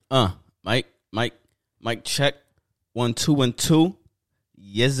Mic check. 1 2 1 2.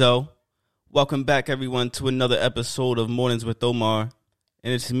 Yezzo. Welcome back, everyone, to another episode of Mornings with Omar.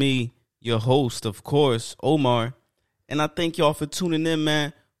 And it's me, your host, of course, Omar. And I thank y'all for tuning in,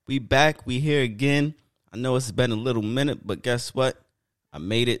 man. We back. We here again. I know it's been a little minute, but guess what? I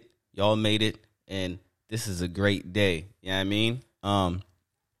made it. Y'all made it. And this is a great day. You know what I mean?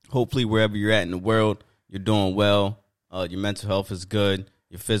 Hopefully, wherever you're at in the world, you're doing well. Your mental health is good.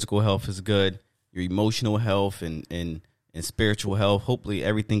 Your physical health is good. Your emotional health and spiritual health. Hopefully,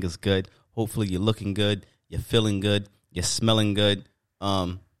 everything is good. Hopefully, you're looking good. You're feeling good. You're smelling good.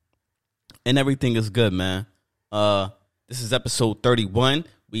 And everything is good, man. This is episode 31.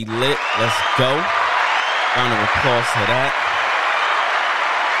 We lit. Let's go. Round of applause to that.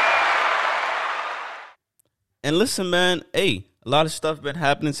 And listen, man. Hey, a lot of stuff been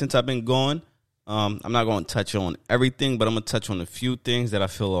happening since I've been gone. I'm not going to touch on everything, but I'm going to touch on a few things that I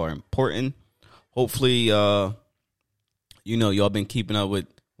feel are important. Hopefully, y'all been keeping up with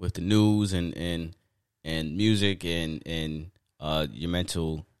the news and music and your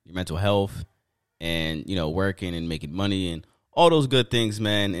mental health and, working and making money and all those good things,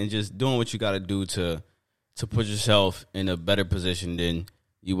 man, and just doing what you got to do to put yourself in a better position than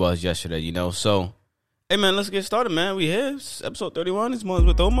you was yesterday, So, hey, man, let's get started, man. We here. It's episode 31. It's Mornings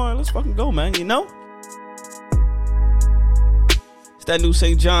with Omar. Let's fucking go, man, It's that new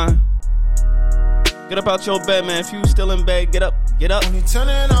St. John. Get up out your bed, man. If you still in bed, get up. Get up. Get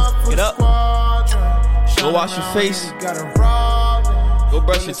up. Go wash your face. Go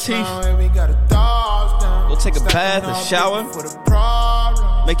brush your teeth. Go take a bath, a shower.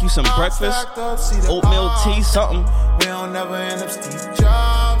 Make you some breakfast. Oatmeal tea, something.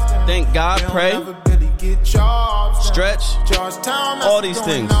 Thank God, pray. Stretch. All these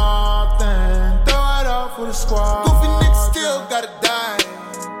things. Goofy niggas still gotta die.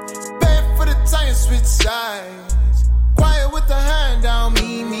 Bad for the time, switch sides. Quiet with the hand down,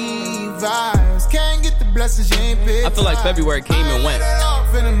 me vibes. Can't get the blessings, you ain't paid. I feel like February came and went.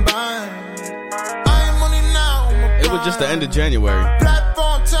 It was just the end of January.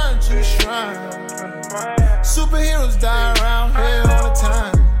 Platform turned to shrine. Superheroes die around here all the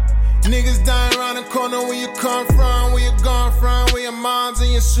time. Niggas dying around the corner where you come from, where you gone from, where your mom's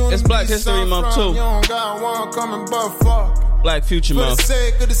and your soon. It's Black History Month too. You don't got one coming but fuck. Black Future Month. For the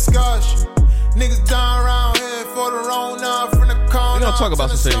sake of discussion, niggas dying around here for the Rona from the corner. We gonna talk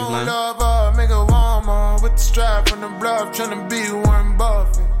about some things, man. Make a warmer with the strap from the bluff, trying to be Warren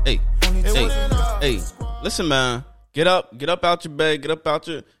Buffett. Hey, listen, man. Get up out your bed, get up out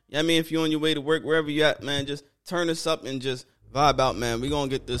your. If you're on your way to work, wherever you at, man, just turn this up and just vibe out, man. We gonna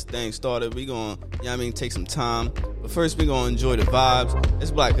get this thing started. We gonna, take some time. But first, we gonna enjoy the vibes.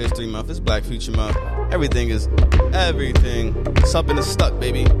 It's Black History Month. It's Black Future Month. Everything. It's up and it's stuck,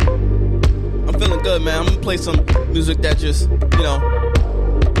 baby. I'm feeling good, man. I'm gonna play some music that just,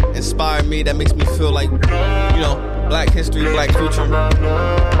 inspired me. That makes me feel like, Black History, Black Future.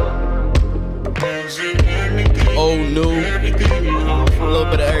 Old, new, a little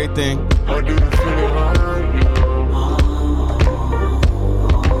bit of everything.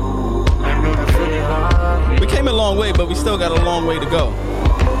 We came a long way, but we still got a long way to go.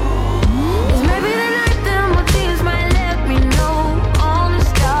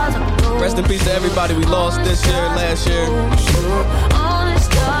 Rest in peace to everybody we lost this year, last year.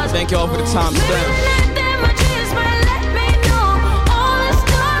 Thank y'all for the time spent.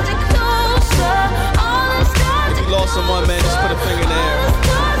 Lost someone, man, just put a finger in the air.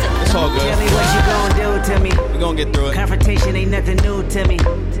 It's all good. Tell me what you gonna do to me. We gonna get through it. Confrontation ain't nothing new to me.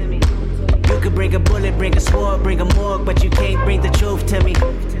 You could bring a bullet, bring a sword, bring a morgue, but you can't bring the truth to me.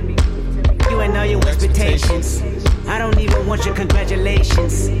 You ain't know your expectations. I don't even want your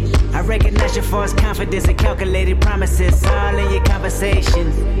congratulations. I recognize your false confidence and calculated promises all in your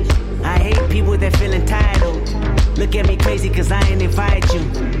conversation. I hate people that feel entitled. Look at me crazy cause I ain't invite you.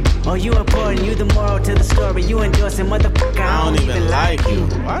 Oh, you important, you the moral to the story. You endorsing, motherfucker, I don't even like you.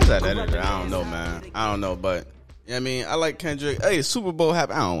 Why is that edited? I don't know, man. I don't know, but I like Kendrick. Hey, Super Bowl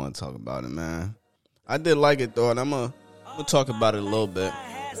happened. I don't want to talk about it, man. I did like it though, and I'm gonna talk about it a little bit.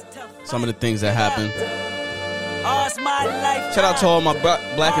 Some of the things that happened. Shout out to all my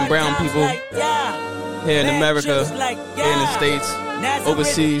black and brown people here in America, here in the States,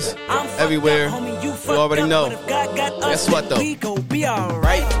 overseas, everywhere. You already know. Guess what though?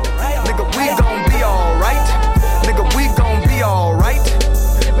 Right? Nigga, we gon' be alright. Nigga, we gon' be alright.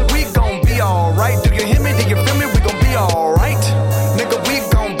 We gon' be alright. Do you hear me? Do you feel me? We gon' be alright. Nigga, we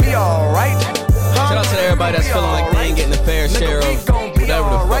gon' be alright. Shout out to everybody that's feeling like they ain't getting a fair share of whatever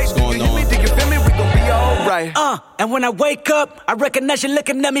the fuck's going on. Do you feel me? We gon' be alright. And when when I wake up, I recognize you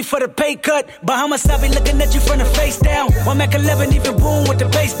looking at me for the pay cut. Bahamas, I be looking at you from the face down. One Mac 11, even boom with the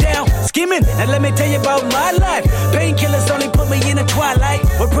bass down. Scheming, now let me tell you about my life. Painkillers only put me in the twilight.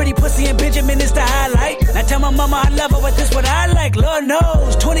 With pretty pussy and Benjamin is the highlight. Now tell my mama I love her, but this what I like. Lord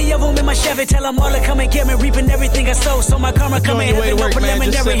knows, 20 of them in my Chevy. Tell them all to come and get me, reaping everything I sow. So my karma come in heaven, no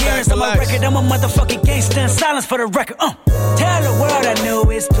preliminary hearings on my record. I'm a motherfucking gangster, silence for the record. Tell the world I know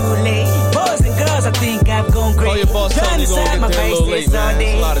it's too late. Boys and girls, I think I've gone crazy. Call your boss, tell me gonna get there a little late, man.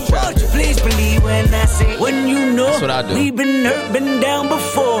 It's a lot of traffic. Won't you please believe when I say, when you know, that's what I do. We've been hurt, been down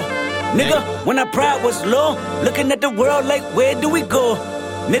before. Nigga, when our pride was low, looking at the world like, where do we go?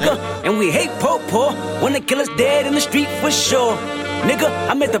 Nigga, and we hate po-po, when the killer's dead in the street for sure. Nigga,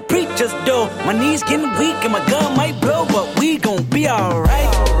 I'm at the preacher's door. My knees getting weak and my gun might blow, but we gon' be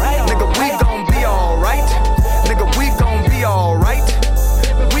alright. Nigga, we gon' be alright. Nigga, we gon' be alright.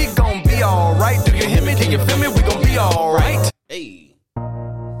 We gon' be alright. Do you hear me? Do you feel me? We gon' be alright. Hey,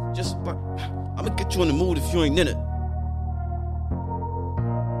 just I'm gonna get you in the mood if you ain't in it.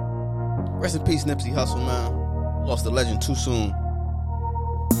 Rest in peace, Nipsey Hussle, man. Lost the legend too soon.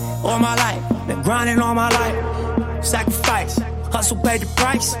 All my life, been grinding all my life. Sacrifice, hustle paid the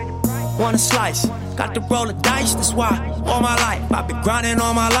price. Want a slice, got to roll the dice. That's why all my life I've been grinding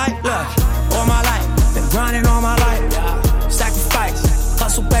all my life. Look, all my life, been grinding all my life. Sacrifice,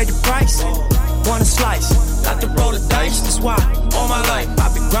 hustle paid the price. Want a slice, got to roll the dice. That's why all my life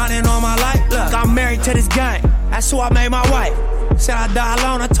I've been grinding all my life. Look, I'm married to this gang. That's who I made my wife. Said I die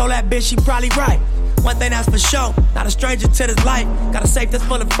alone. I told that bitch she probably right. One thing that's for sure, not a stranger to this life. Got a safe that's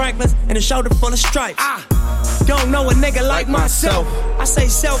full of Franklins and a shoulder full of stripes. I don't know a nigga like myself. I say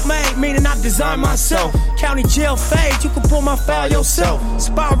self-made, meaning I design myself. County jail fade, you can pull my file yourself.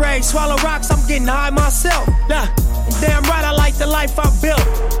 Spot raid, swallow rocks, I'm getting high myself. Nah, damn right I like the life I built.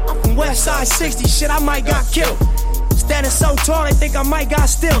 I'm from West Side 60, shit I might got killed. Standing so tall, they think I might got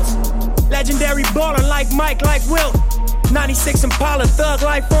stilts. Legendary baller like Mike, like Wilt. 96 Impala, thug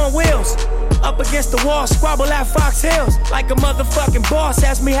life on wheels. Up against the wall, squabble at Fox Hills. Like a motherfucking boss,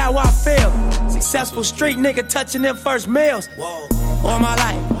 ask me how I feel. Successful street nigga touching them first meals. All my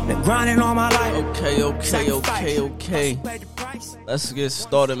life, been grinding all my life. Okay. Let's get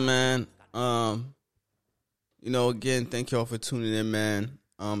started, man. Again, thank y'all for tuning in, man.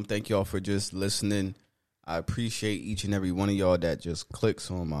 Thank y'all for just listening. I appreciate each and every one of y'all that just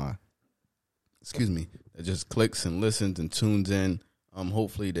clicks on my, that just clicks and listens and tunes in.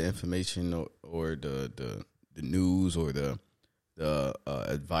 Hopefully the information or the news or the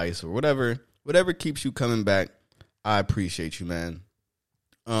advice or whatever keeps you coming back. I appreciate you, man.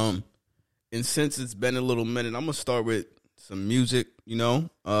 And since it's been a little minute, I'm gonna start with some music.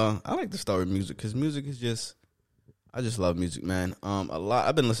 I like to start with music because music is I just love music, man.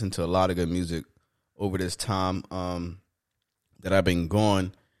 I've been listening to a lot of good music over this time that I've been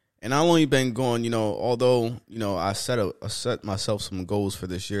gone. And I've only been going, although, I set myself some goals for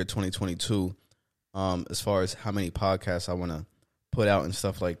this year, 2022, as far as how many podcasts I want to put out and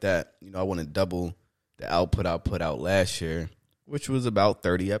stuff like that. I want to double the output I put out last year, which was about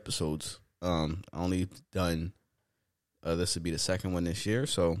 30 episodes. I only done, this would be the second one this year.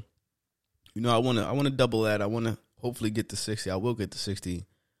 So, I want to double that. I want to hopefully get to 60. I will get to 60.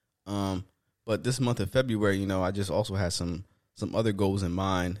 But this month of February, I just also had some other goals in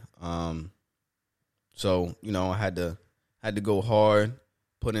mind. So, I had to go hard,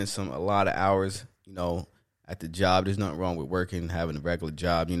 put in a lot of hours, at the job. There's nothing wrong with working, having a regular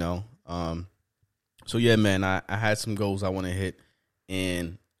job, So yeah, man, I had some goals I want to hit,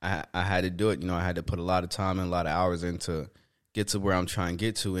 and I had to do it. I had to put a lot of time and a lot of hours in to get to where I'm trying to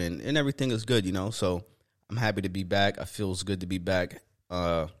get to, and everything is good, So I'm happy to be back. It feels good to be back.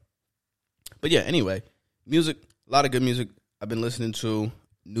 But yeah, anyway, music, a lot of good music I've been listening to,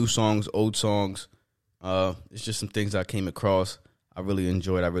 new songs, old songs. It's just some things I came across. I really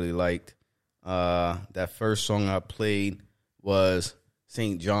enjoyed. I really liked. That first song I played was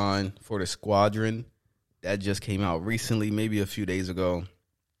St. John for the Squadron. That just came out recently, maybe a few days ago.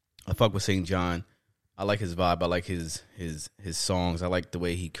 I fuck with St. John. I like his vibe. I like his songs. I like the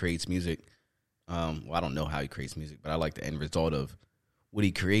way he creates music. I don't know how he creates music, but I like the end result of what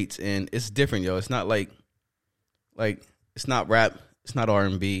he creates. And it's different, yo. It's not like it's not rap. It's not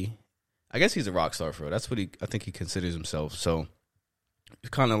R&B. I guess he's a rock star for real. That's what I think he considers himself. So it's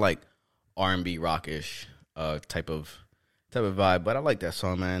kind of like R&B rockish type of vibe. But I like that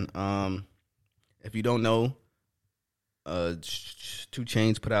song, man. If you don't know, 2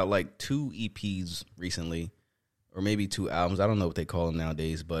 Chainz put out like 2 EPs recently, or maybe 2 albums. I don't know what they call them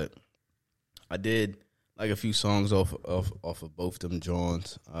nowadays, but I did like a few songs off of both them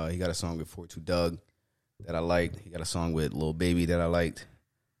Johns. He got a song with 42 Doug. that I liked. He got a song with Lil Baby that I liked.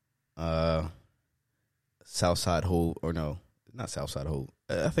 Southside Hove, or no, not Southside Hove.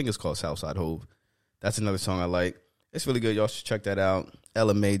 I think it's called Southside Hove. That's another song I like. It's really good. Y'all should check that out.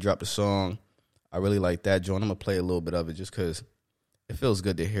 Ella Mai dropped a song. I really like that joint. I'm going to play a little bit of it just because it feels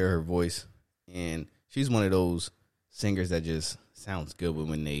good to hear her voice. And she's one of those singers that just sounds good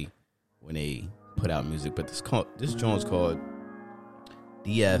when they put out music. But this joint's called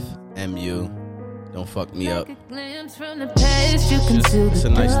DFMU. Don't fuck me up. It's a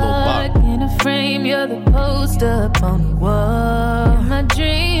nice little bop. In a frame, you're the poster up on the wall. In my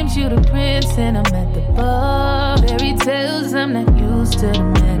dreams, you're the prince and I'm at the bar. Fairy tales, I'm not used to the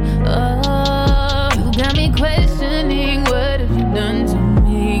man. Oh, you got me questioning what have you done to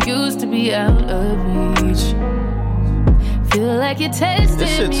me. Used to be out of reach. Feel like you're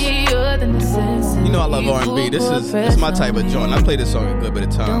testing me, you're the necessity. You know I love R&B. This is my type of joint. I play this song a good bit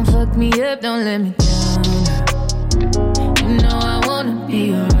of times. Don't fuck me up, don't let me down. You know I wanna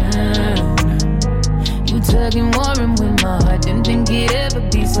be around. You tugging Warren with my heart. Didn't think it'd ever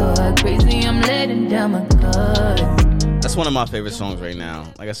be so hard. Crazy, I'm letting down my guard. That's one of my favorite songs right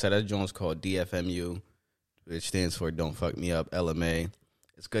now. Like I said, that joint's called DFMU, which stands for Don't Fuck Me Up, Ella Mai.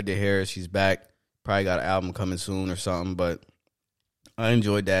 It's good to hear her. She's back. Probably got an album coming soon or something, but I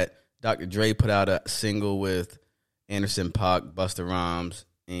enjoyed that. Dr. Dre put out a single with Anderson .Paak, Busta Rhymes,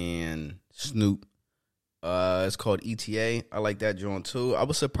 and Snoop. It's called ETA. I like that joint too. I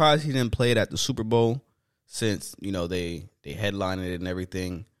was surprised he didn't play it at the Super Bowl since, you know, they headlined it and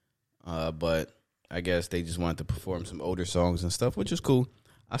everything. But I guess they just wanted to perform some older songs and stuff, which is cool.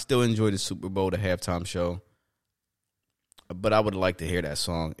 I still enjoy the Super Bowl, the halftime show. But I would like to hear that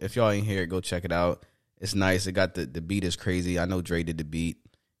song. If y'all ain't hear it, go check it out. It's nice. It got the beat is crazy. I know Dre did the beat.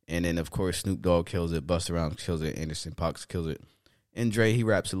 And then, of course, Snoop Dogg kills it. Busta Rhymes kills it. Anderson .Paak kills it. And Dre, he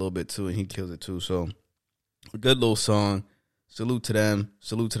raps a little bit, too, and he kills it, too. So, a good little song. Salute to them.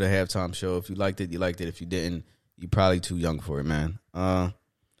 Salute to the halftime show. If you liked it, you liked it. If you didn't, you probably too young for it, man.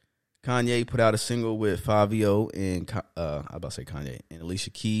 Kanye put out a single with Fabio and, and Alicia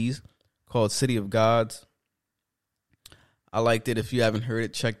Keys called City of Gods. I liked it. If you haven't heard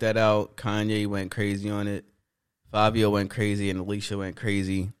it, check that out. Kanye went crazy on it. Fabio went crazy and Alicia went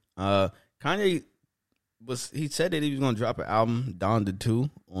crazy. Kanye he said that he was going to drop an album, Donda 2,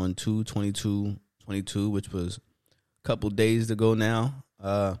 on 2/22/22, which was a couple days ago now.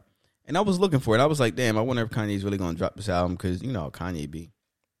 And I was looking for it. I was like, damn, I wonder if Kanye's really going to drop this album because, you know how Kanye be.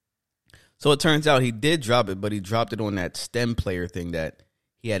 So it turns out he did drop it, but he dropped it on that stem player thing that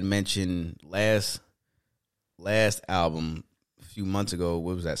he had mentioned last album a few months ago.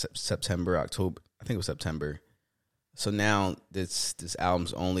 What was that? September, October? I think it was September. So now this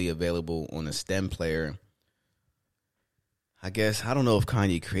album's only available on a stem player. I guess I don't know if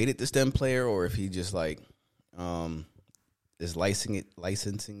Kanye created the stem player or if he just like is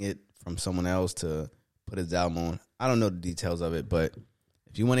licensing it from someone else to put his album on. I don't know the details of it, but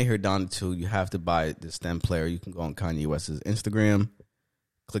if you want to hear Donda 2, you have to buy the stem player. You can go on Kanye West's Instagram.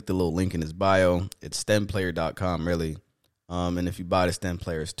 Click the little link in his bio. It's stemplayer.com, really. And if you buy the stem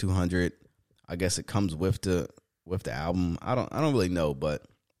player, it's $200. I guess it comes with the album. I don't really know, but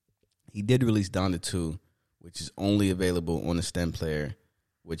he did release Donda 2, which is only available on the stem player,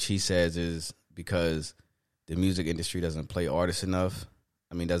 which he says is because the music industry doesn't play artists enough.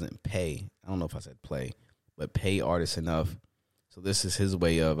 I mean, doesn't pay. I don't know if I said play, but pay artists enough. So this is his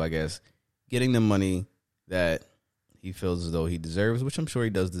way of, I guess, getting the money that he feels as though he deserves, which I'm sure he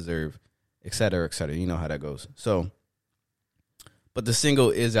does deserve, et cetera, et cetera. You know how that goes. So, but the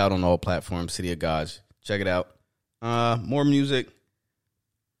single is out on all platforms, City of Gods. Check it out. More music.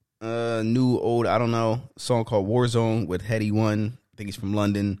 New, old, I don't know. A song called Warzone with Heady One. I think he's from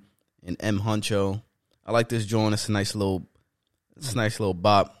London. And M. Huncho. I like this joint. It's a nice little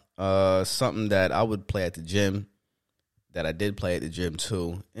bop. Something that I would play at the gym. That I did play at the gym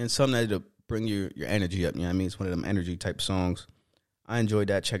too. And something that'll bring your energy up. You know what I mean? It's one of them energy type songs. I enjoyed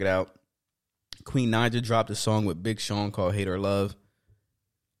that. Check it out. Queen Naija dropped a song with Big Sean called Hate or Love.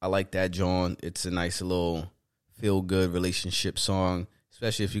 I like that joint. It's a nice little feel good relationship song.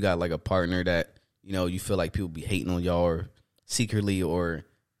 Especially if you got like a partner that, you know, you feel like people be hating on y'all or secretly or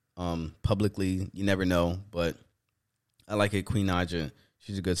publicly. You never know. But I like it. Queen Naija.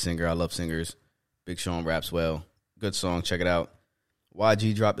 She's a good singer. I love singers. Big Sean raps well. Good song. Check it out.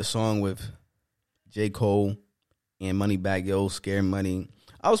 YG dropped a song with J. Cole and Moneybagg Yo, Scare Money.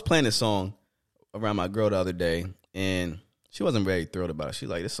 I was playing this song around my girl the other day, and she wasn't very thrilled about it. She's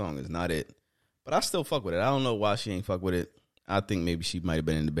like, this song is not it. But I still fuck with it. I don't know why she ain't fuck with it. I think maybe she might have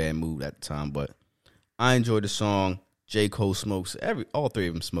been in a bad mood at the time, but I enjoyed the song. J. Cole smokes. All three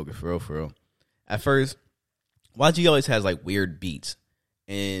of them smoke it for real, for real. At first, YG always has like weird beats.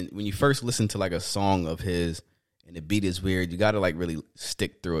 And when you first listen to like a song of his and the beat is weird, you got to like really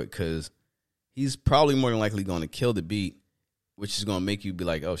stick through it because he's probably more than likely going to kill the beat, which is going to make you be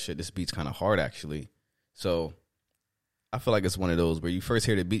like, oh shit, this beat's kind of hard actually. So I feel like it's one of those where you first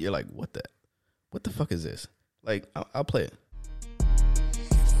hear the beat, you're like, what the fuck is this? Like, I'll play it.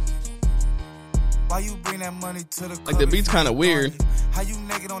 Why you bring that money to the like the beat's kind of weird. How you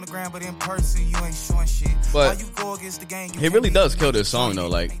naked on the ground, but in person you ain't showing shit. But you go against the game, he really does kill this song though.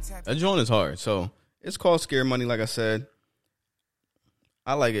 Like that joint is hard. So it's called Scare Money. Like I said,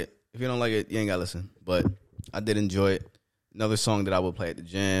 I like it. If you don't like it, you ain't gotta listen. But I did enjoy it. Another song that I would play at the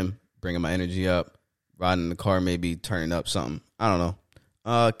gym, bringing my energy up, riding in the car, maybe turning up something. I don't know.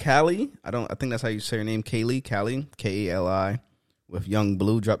 Kali, I think that's how you say her name. Kali, Kali, with Young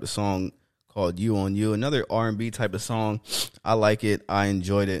Blue dropped a song called You on You, another R&B type of song. I like it. I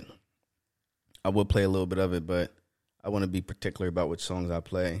enjoyed it. I would play a little bit of it, but I want to be particular about which songs I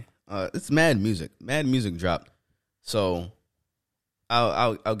play. It's Mad Music. Mad Music dropped. So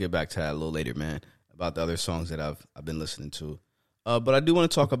I'll get back to that a little later, man, about the other songs that I've been listening to. But I do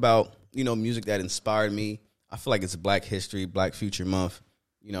want to talk about, music that inspired me. I feel like it's Black History, Black Future Month,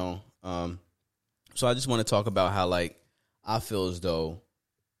 So I just want to talk about how, like, I feel as though,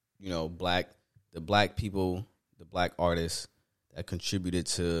 the black people, the black artists that contributed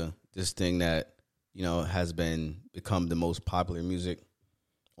to this thing that, has become the most popular music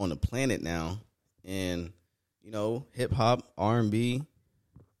on the planet now. And, hip hop, R&B,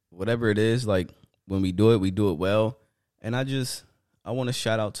 whatever it is, like when we do it well. And I want to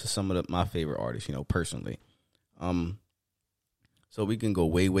shout out to some of my favorite artists, personally. So we can go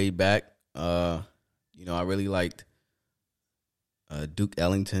way, way back. I really liked Duke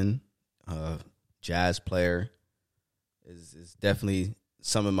Ellington, jazz player, is definitely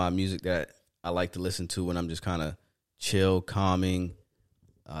some of my music that I like to listen to when I'm just kind of chill, calming.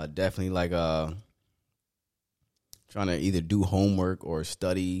 Definitely like trying to either do homework or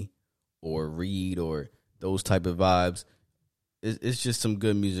study or read or those type of vibes. It's just some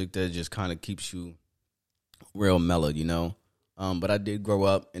good music that just kind of keeps you real mellowed, But I did grow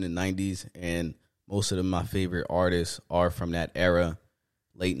up in the 90s, and most of my favorite artists are from that era,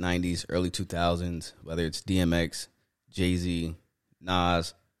 late 90s, early 2000s, whether it's DMX, Jay-Z,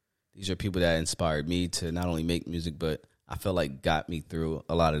 Nas. These are people that inspired me to not only make music, but I feel like got me through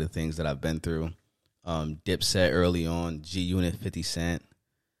a lot of the things that I've been through. Dipset early on, G-Unit, 50 Cent.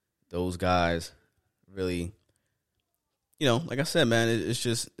 Those guys really, like I said, man, it's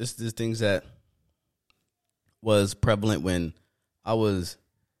the things that was prevalent when I was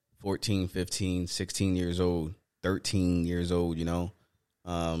 14, 15, 16 years old, 13 years old,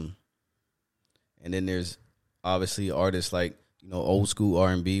 And then there's obviously artists like, old school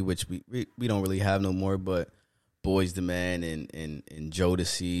R&B, which we don't really have no more, but Boyz II Men and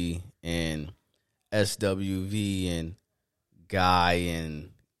Jodeci and SWV and Guy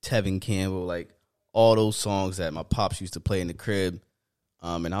and Tevin Campbell, like all those songs that my pops used to play in the crib.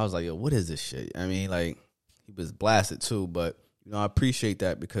 And I was like, yo, what is this shit? I mean, like, he was blasted too, but I appreciate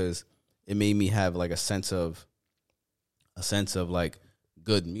that because it made me have like a sense of like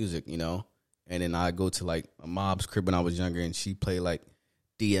good music, And then I go to like my mom's crib when I was younger, and she played like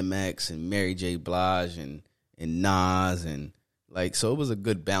DMX and Mary J. Blige and Nas, and like, so it was a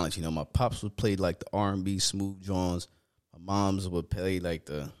good balance, My pops would play like the R&B smooth joints, my mom's would play like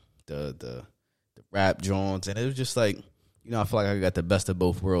the rap joints, and it was just like, I feel like I got the best of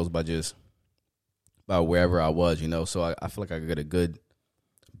both worlds by wherever I was, So I feel like I got a good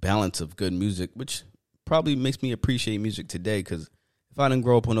balance of good music, which probably makes me appreciate music today. Because if I didn't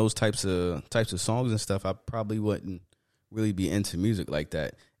grow up on those types of songs and stuff, I probably wouldn't really be into music like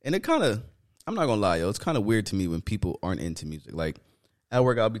that. And it kind of, I'm not gonna lie, it's kind of weird to me when people aren't into music. Like at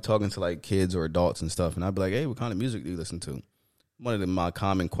work, I'll be talking to like kids or adults and stuff, and I'll be like, "Hey, what kind of music do you listen to?" One of my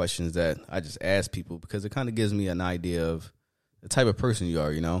common questions that I just ask people because it kind of gives me an idea of the type of person you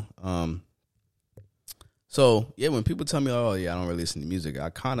are, So yeah, when people tell me, "Oh yeah, I don't really listen to music,"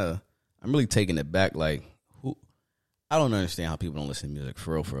 I'm really taken it back. Like, I don't understand how people don't listen to music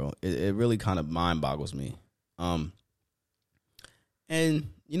for real. It really kind of mind boggles me. And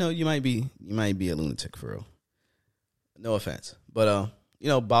you might be a lunatic for real. No offense, but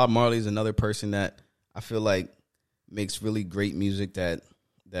Bob Marley is another person that I feel like makes really great music that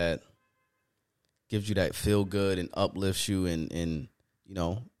gives you that feel good and uplifts you and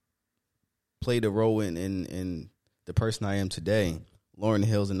played a role in the person I am today. Lauryn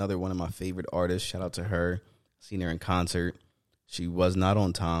Hill's another one of my favorite artists. Shout out to her. Seen her in concert. She was not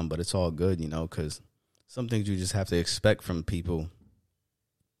on time, but it's all good, because some things you just have to expect from people.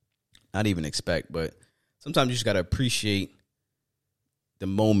 Not even expect, but sometimes you just got to appreciate the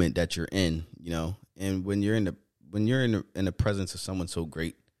moment that you're in, you know. And when you're in the presence of someone so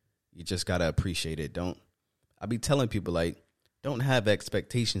great, you just got to appreciate it. I be telling people, like, don't have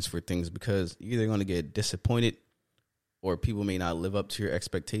expectations for things, because you're either going to get disappointed, or people may not live up to your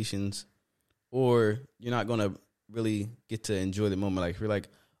expectations, or you're not going to really get to enjoy the moment. Like, you're like,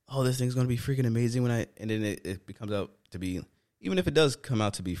 oh, this thing's going to be freaking amazing and then it becomes out to be, even if it does come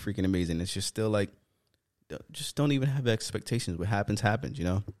out to be freaking amazing, it's just still like, just don't even have expectations. What happens, you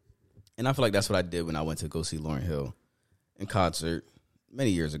know? And I feel like that's what I did when I went to go see Lauryn Hill in concert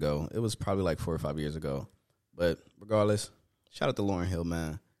many years ago. It was probably like 4 or 5 years ago. But regardless, shout out to Lauryn Hill,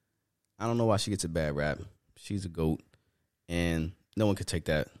 man. I don't know why she gets a bad rap. She's a GOAT, and no one could take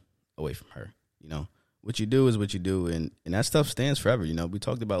that away from her, you know? What you do is what you do, and that stuff stands forever, you know? We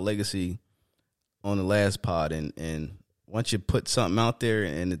talked about legacy on the last pod, and once you put something out there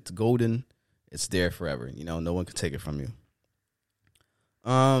and it's golden, it's there forever, you know? No one can take it from you.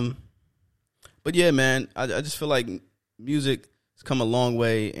 But yeah, man, I just feel like music has come a long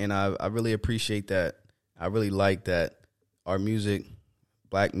way, and I really appreciate that. I really like that our music,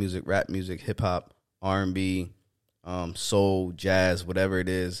 black music, rap music, hip-hop, R&B, soul, jazz, whatever it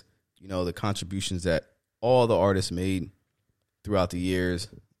is, you know, the contributions that all the artists made throughout the years,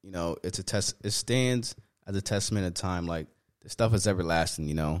 you know, it stands as a testament of time. Like, the stuff is everlasting,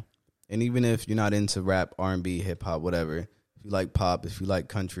 you know. And even if you're not into rap, R&B, hip hop, whatever, if you like pop, if you like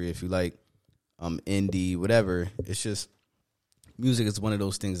country, if you like indie, whatever, it's just, music is one of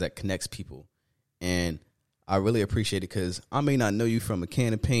those things that connects people. And I really appreciate it, because I may not know you from a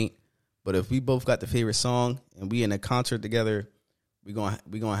can of paint, but if we both got the favorite song and we in a concert together, we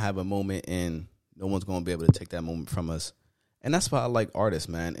gonna have a moment, and no one's gonna be able to take that moment from us. And that's why I like artists,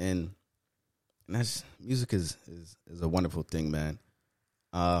 man. And that's, music is a wonderful thing, man.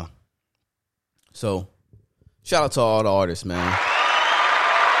 So shout out to all the artists, man.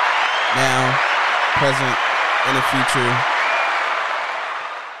 Now, present, in the future.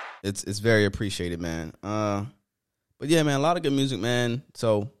 It's very appreciated, man. But yeah, man, a lot of good music, man.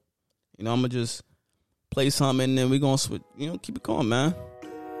 So, you know, I'm gonna just play something, and then we're gonna switch, you know, keep it going, man.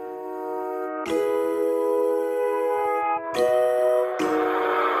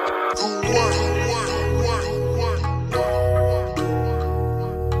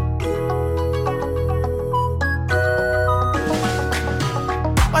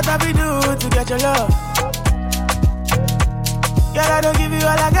 What have we do to get your love? Girl, I don't give you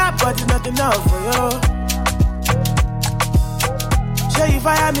all I got, but it's not enough for you. Show you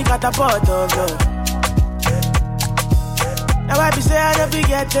fire me, got a pot of love. Now I be say I don't be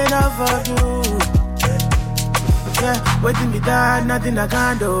getting enough of you. Yeah, waiting me down, nothing I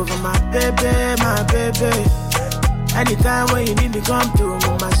can't do for my baby, my baby. Anytime when you need me, come through me,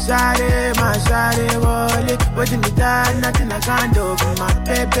 my shawty, wallet. Waiting me down, nothing I can't do for my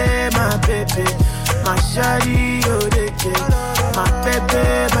baby, my baby. My shawty, oh, they care. My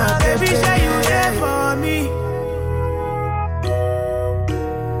baby, my baby. Say you there for me,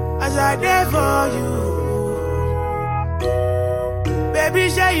 as I there for you. Baby,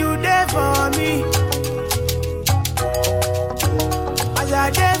 say you there for me, as I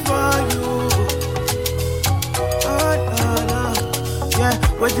there for you. Yeah,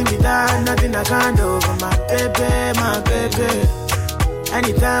 waiting me down, nothing I can't do for my baby, my baby.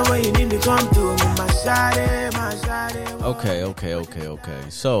 Anytime when you need me, come to me, my shawty, my shawty. Okay.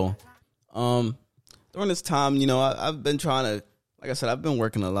 So, during this time, you know, I've been trying to, like I said, I've been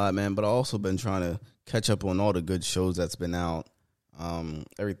working a lot, man, but I've also been trying to catch up on all the good shows that's been out.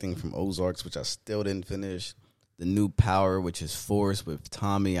 Everything from Ozarks, which I still didn't finish. The new Power, which is Force with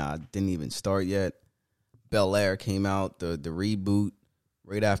Tommy, I didn't even start yet. Bel Air came out, the reboot,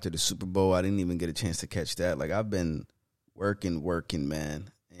 right after the Super Bowl. I didn't even get a chance to catch that. Like, I've been working, man.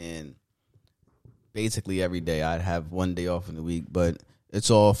 And basically every day I'd have one day off in the week, but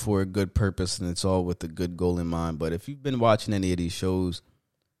it's all for a good purpose, and it's all with a good goal in mind. But if you've been watching any of these shows,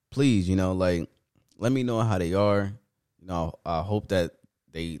 please, you know, like, let me know how they are. You know, I hope that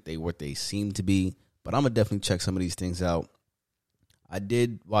they what they seem to be. But I'm going to definitely check some of these things out. I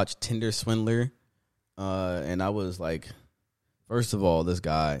did watch Tinder Swindler, and I was like, first of all, this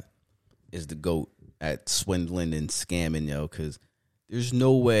guy is the GOAT at swindling and scamming, yo, because there's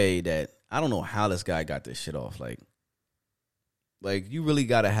no way that, I don't know how this guy got this shit off. Like you really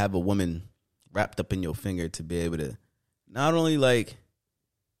got to have a woman wrapped up in your finger to be able to not only, like,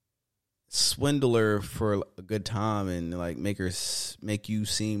 swindle her for a good time and, like, make you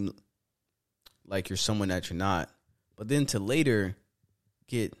seem like you're someone that you're not, but then to later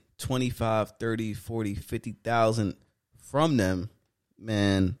get 25, 30, 40, 50,000 from them.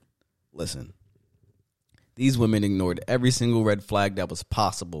 Man, listen, These women ignored every single red flag that was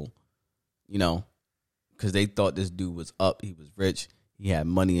possible, you know, because they thought this dude was up. He was rich. He had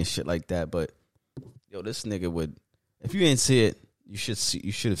money and shit like that. But, yo, this nigga would, if you didn't see it, you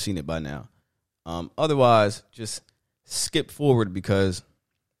should have seen it by now. Otherwise, just skip forward because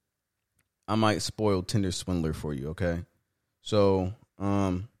I might spoil Tinder Swindler for you, okay? So,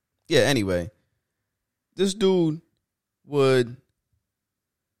 yeah, anyway, this dude would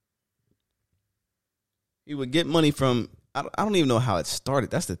get money from, I don't even know how it started.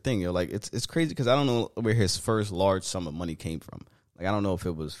 That's the thing, yo. Like, it's crazy because I don't know where his first large sum of money came from. Like, I don't know if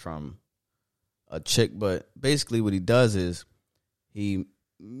it was from a chick, but basically what he does is he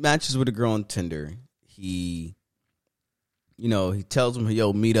matches with a girl on Tinder. He tells him,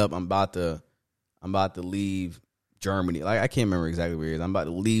 yo, meet up. I'm about to leave Germany. Like, I can't remember exactly where he is. I'm about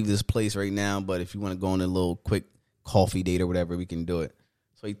to leave this place right now, but if you want to go on a little quick coffee date or whatever, we can do it.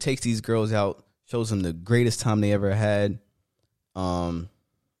 So he takes these girls out, shows them the greatest time they ever had,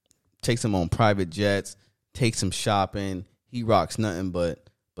 takes them on private jets, takes them shopping. He rocks nothing but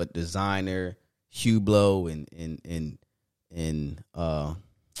designer, Hublot, and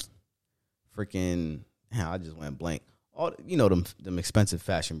freaking, I just went blank. All, you know, them expensive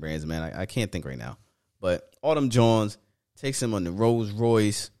fashion brands, man. I can't think right now. But all them Johns, takes them on the Rolls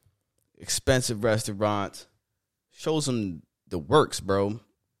Royce, expensive restaurants, shows them the works, bro.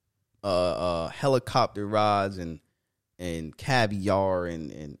 Helicopter rides and caviar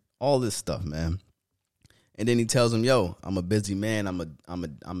and all this stuff, man. And then he tells him, "Yo, I'm a busy man. I'm a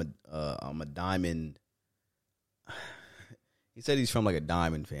diamond." He said he's from like a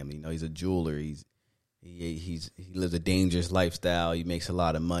diamond family. You know, he's a jeweler. He lives a dangerous lifestyle. He makes a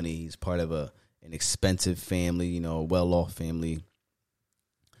lot of money. He's part of an expensive family. You know, a well-off family.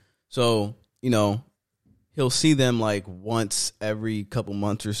 So, you know, he'll see them like once every couple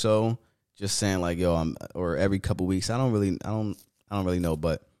months or so, just saying like, "Yo, or every couple weeks." I don't really know,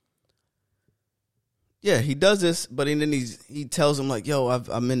 but yeah, he does this. But then he tells him like, "Yo,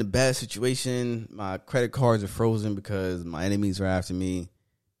 I'm in a bad situation. My credit cards are frozen because my enemies are after me,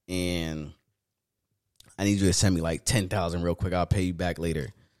 and I need you to send me like 10,000 real quick. I'll pay you back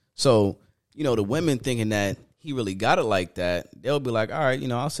later." So, you know, the women thinking that he really got it like that, they'll be like, "All right, you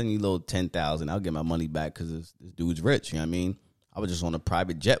know, I'll send you a little 10,000. I'll get my money back because this dude's rich." You know what I mean? I was just on a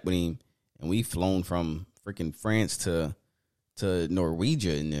private jet with him, and we flown from freaking France to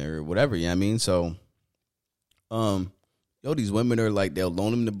Norwegian or whatever. You know what I mean? So, these women are like, they'll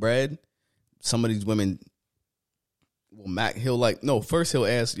loan him the bread. Some of these women will first he'll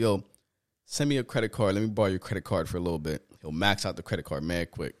ask, "Yo, send me a credit card. Let me borrow your credit card for a little bit." He'll max out the credit card mad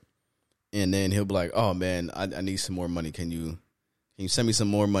quick. And then he'll be like, "Oh man, I need some more money. Can you send me some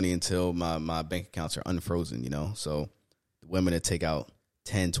more money until my bank accounts are unfrozen?" You know? So the women that take out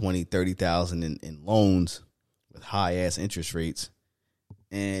 10, 20, 30,000 in loans with high ass interest rates.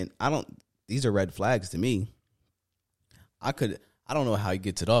 And these are red flags to me. I don't know how he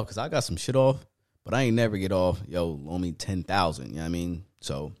gets it off because I got some shit off, but I ain't never get off, "Yo, loan me 10,000. You know what I mean?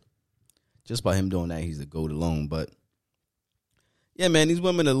 So just by him doing that, he's the go-to loan. But yeah, man, these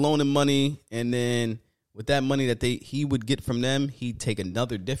women are loaning money, and then with that money that he would get from them, he'd take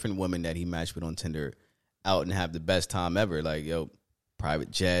another different woman that he matched with on Tinder out and have the best time ever. Like, yo, private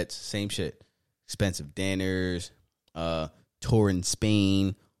jets, same shit, expensive dinners, tour in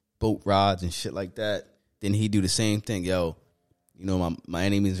Spain, boat rides and shit like that. Then he'd do the same thing. "Yo, you know, my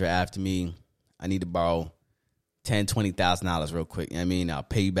enemies are after me. I need to borrow $10,000, $20,000 real quick. You know what I mean? I'll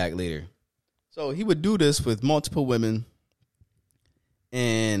pay you back later." So he would do this with multiple women.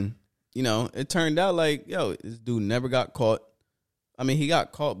 And, you know, it turned out like, yo, this dude never got caught. I mean, he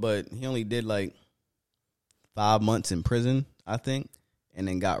got caught, but he only did like 5 months in prison, I think, and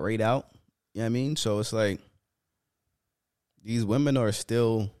then got right out. You know what I mean? So it's like these women are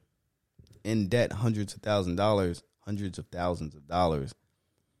still in debt, hundreds of thousands of dollars.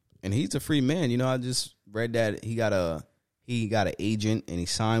 And he's a free man. You know, I just read that he got an agent and he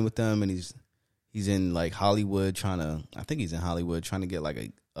signed with them, and he's in like Hollywood trying to get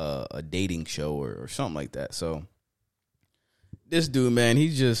like a dating show or something like that. So this dude, man,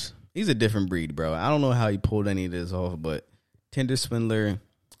 he's a different breed, bro. I don't know how he pulled any of this off, but Tinder Swindler,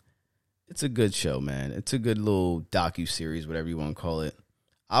 it's a good show, man. It's a good little docu-series, whatever you want to call it.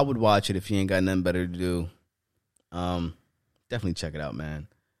 I would watch it if you ain't got nothing better to do. Definitely check it out, man.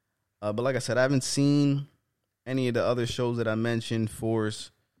 But like I said, I haven't seen any of the other shows that I mentioned,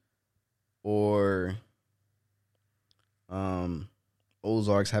 Force or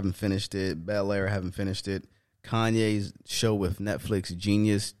Ozarks, haven't finished it. Bel Air, haven't finished it. Kanye's show with Netflix,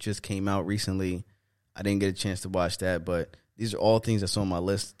 Genius, just came out recently. I didn't get a chance to watch that, but these are all things that's on my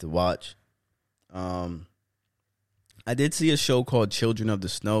list to watch. I did see a show called Children of the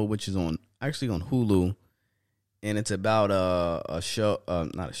Snow, which is actually on Hulu, and it's about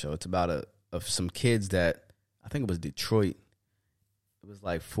It's about some kids that I think it was Detroit. It was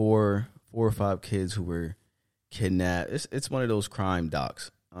like four or five kids who were kidnapped. It's one of those crime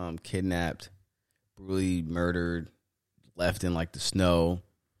docs. Kidnapped, brutally murdered, left in like the snow,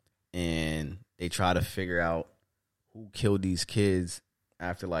 and they try to figure out who killed these kids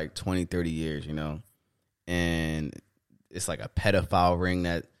after like 20, 30 years, you know. And it's like a pedophile ring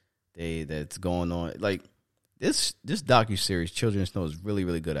that's going on. Like this docuseries, Children of the Snow, is really,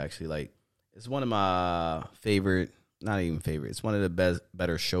 really good actually. Like it's one of my favorite, not even favorite, it's one of the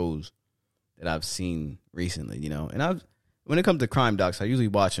better shows that I've seen recently, you know. And when it comes to crime docs, I usually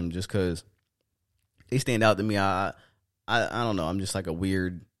watch them just because they stand out to me. I don't know. I'm just like a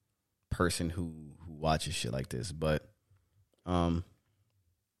weird person who watches shit like this, but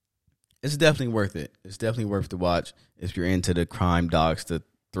it's definitely worth it. It's definitely worth to watch if you're into the crime docs, the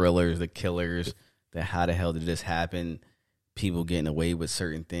thrillers, the killers, the how the hell did this happen, people getting away with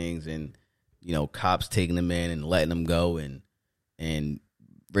certain things, and you know, cops taking them in and letting them go, and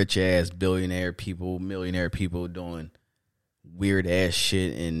rich ass millionaire people doing weird ass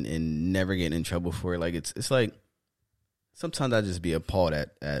shit and never getting in trouble for it. Like it's like sometimes I just be appalled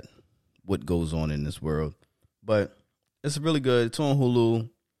at what goes on in this world. But it's really good. It's on Hulu.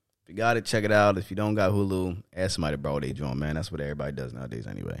 If you got it, check it out. If you don't got Hulu, ask somebody to borrow their joint, man. That's what everybody does nowadays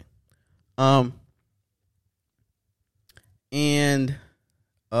anyway. And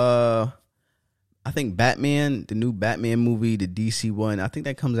I think Batman, the new Batman movie, the DC one, I think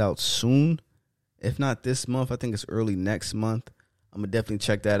that comes out soon. If not this month, I think it's early next month. I'm going to definitely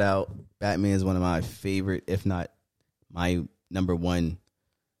check that out. Batman is one of my favorite, if not my number one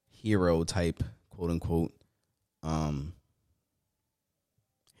hero type, quote unquote,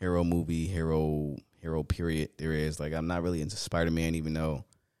 hero movie, hero period there is. Like, I'm not really into Spider-Man, even though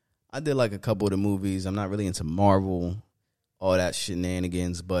I did like a couple of the movies. I'm not really into Marvel, all that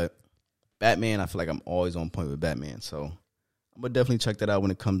shenanigans, but Batman, I feel like I'm always on point with Batman. So I'm going to definitely check that out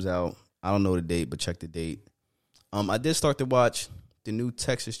when it comes out. I don't know the date, but check the date. I did start to watch the new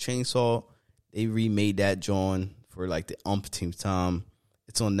Texas Chainsaw. They remade that joint for like the umpteenth time.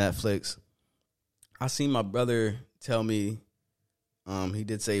 It's on Netflix. I seen my brother tell me he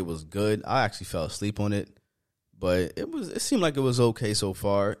did say it was good. I actually fell asleep on it, but it seemed like it was okay so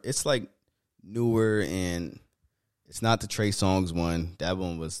far. It's like newer, and it's not the Trey Songz one. That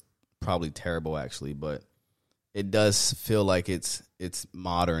one was probably terrible actually, but it does feel like it's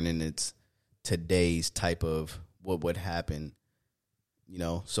modern and it's today's type of what would happen, you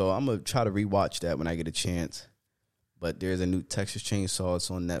know. So I'm gonna try to rewatch that when I get a chance. But there's a new Texas Chainsaw. It's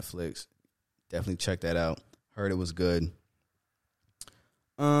on Netflix. Definitely check that out. Heard it was good.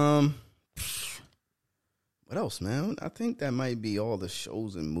 What else, man? I think that might be all the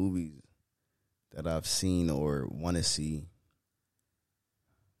shows and movies that I've seen or want to see.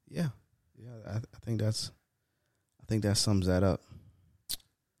 Yeah. I think that sums that up.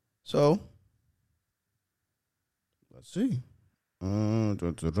 So let's see.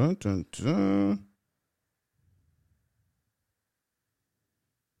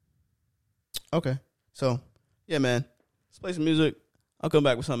 Okay. So yeah, man. Let's play some music. I'll come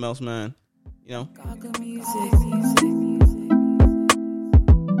back with something else, man. You know.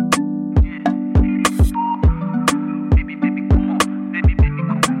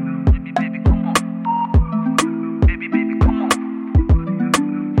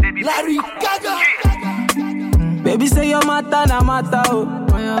 Larry Gaga. Baby say you're mata na mata oh.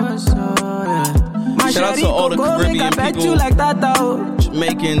 Shout out to all the Caribbean people, like that, oh.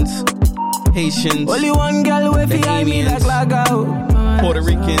 Jamaicans, Haitians, only one girl with me like Laga, oh. Puerto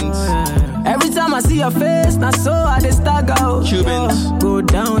Ricans, every time I see your face, now so I just stagger, oh. Cubans, go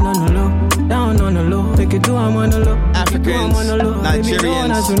down on the low, down on the low, take it to I'm on the low, Africans,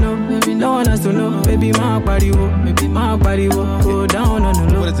 Nigerians. Baby, no one has to know, baby, my body, go down on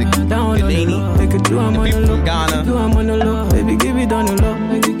the low, what is it? Down on the low, take it to I'm on the low, from Ghana, do I'm on the low, baby, give it on the low,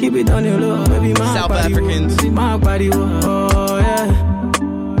 baby, keep it on the low, baby, my South body, Africans, baby, my body, oh yeah,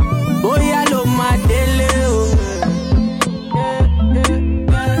 boy, I love my daily, oh,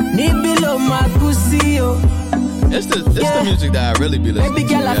 nibilo my pussy, oh. It's the music that I really be listening baby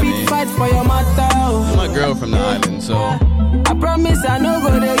to. Girl, I be fight for your matter, oh. My girl from the island, so I promise I no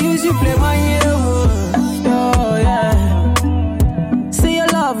go to use you play my hero. Oh yeah. Say your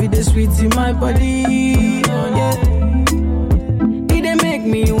love it is sweet in my body. Oh, yeah. It dey make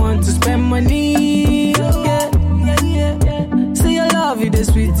me want to spend money. Oh, yeah. Say your love it is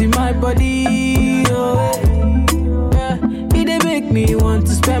sweet in my body. Oh yeah. It dey make me want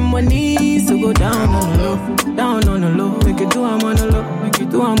to spend money. So go down on the low, down on the low. Make it do I'm on the low. Make it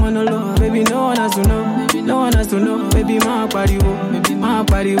do I'm on the low. Baby, no one has to know. No one has to know. Baby, my body wo. Baby, my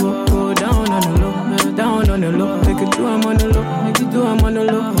body wo. Go down on the low. Down on the low. Make it do I'm on the low. Make it do I'm on the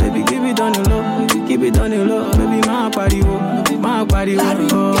low. Baby, keep it on the low. Keep it on the low. Baby, my body wo. My body wo.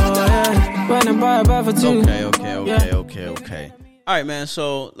 Oh, yeah. When I buy for two. Okay. All right, man.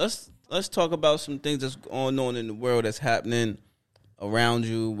 So let's talk about some things that's going on in the world that's happening around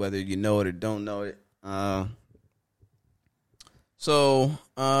you, whether you know it or don't know it.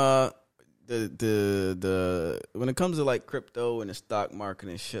 The when it comes to like crypto and the stock market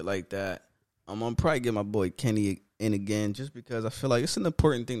and shit like that, I'm gonna probably get my boy Kenny in again just because I feel like it's an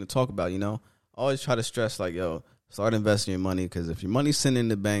important thing to talk about. You know, I always try to stress like, yo, start investing your money because if your money's sitting in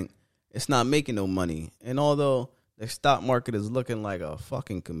the bank, it's not making no money. And although the stock market is looking like a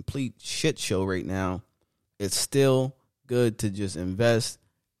fucking complete shit show right now, it's still good to just invest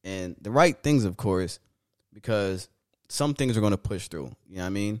in the right things, of course, because some things are going to push through. You know what I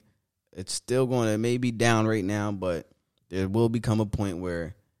mean? It's still going to maybe down right now, but there will become a point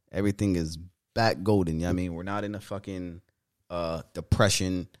where everything is back golden. You know what I mean? We're not in a fucking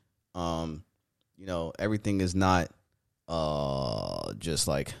depression. You know, everything is not just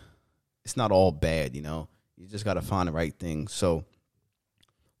like, it's not all bad, you know? You just got to find the right thing. So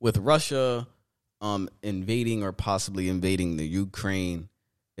with Russia invading or possibly invading the Ukraine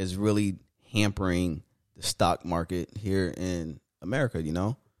is really hampering the stock market here in America, you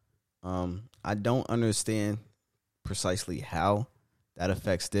know? I don't understand precisely how that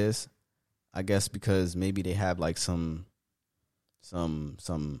affects this. I guess because maybe they have like some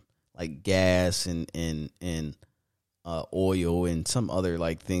like gas and oil and some other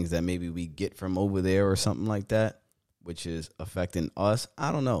like things that maybe we get from over there or something like that, which is affecting us.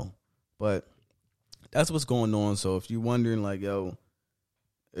 I don't know, but that's what's going on. So if you're wondering like, yo,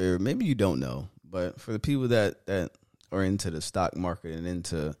 or maybe you don't know, but for the people that are into the stock market and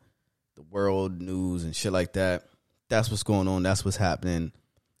into the world news and shit like that, that's what's going on. That's what's happening.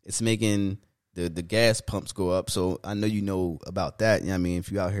 It's making the gas pumps go up. So I know you know about that. You know what I mean?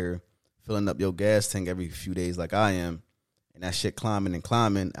 If you out here filling up your gas tank every few days like I am, and that shit climbing and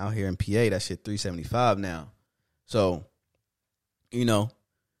climbing out here in PA, that shit $3.75 now. So, you know,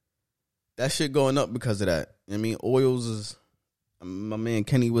 that shit going up because of that. I mean, oils is, my man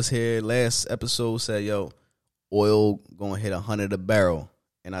Kenny was here last episode, said, yo, oil going to hit 100 a barrel.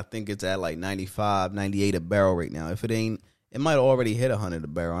 And I think it's at like 95, 98 a barrel right now. If it ain't, it might already hit 100 a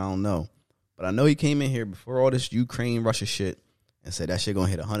barrel. I don't know. But I know he came in here before all this Ukraine, Russia shit and said that shit going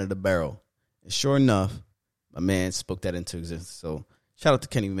to hit 100 a barrel. And sure enough, my man spoke that into existence. So shout out to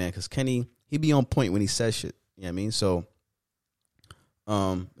Kenny, man, because Kenny, he be on point when he says shit. You know what I mean? So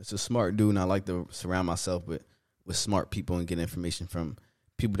it's a smart dude, and I like to surround myself with smart people and get information from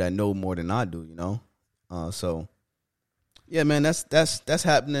people that know more than I do, you know? So, yeah, man, that's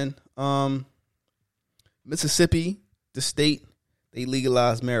happening. Mississippi, the state, they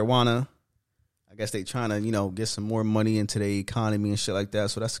legalized marijuana. I guess they trying to, you know, get some more money into the economy and shit like that.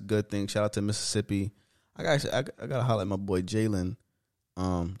 So that's a good thing. Shout out to Mississippi. I got to holler at my boy Jalen.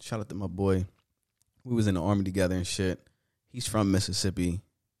 Shout out to my boy. We was in the Army together and shit. He's from Mississippi.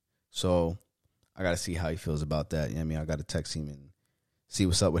 So I got to see how he feels about that. You know what I mean? I got to text him and see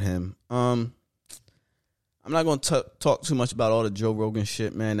what's up with him. I'm not going to talk too much about all the Joe Rogan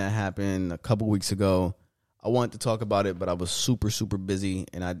shit, man, that happened a couple weeks ago. I wanted to talk about it, but I was super, super busy,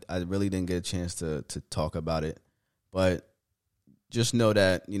 and I really didn't get a chance to talk about it. But just know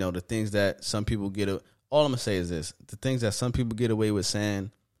that, you know, the things that some people get, all I'm going to say is this. The things that some people get away with saying,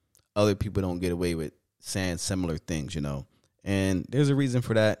 other people don't get away with saying similar things, you know. And there's a reason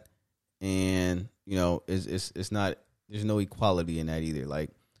for that. And, you know, it's not, there's no equality in that either. Like,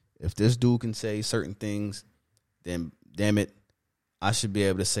 if this dude can say certain things, then, damn it, I should be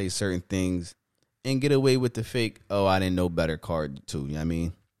able to say certain things and get away with the fake, oh, I didn't know better card too, you know what I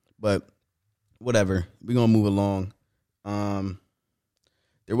mean? But whatever, we're going to move along.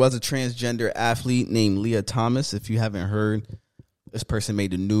 There was a transgender athlete named Leah Thomas. If you haven't heard, this person made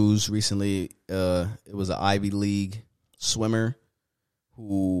the news recently. It was an Ivy League swimmer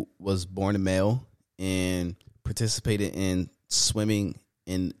who was born a male and participated in swimming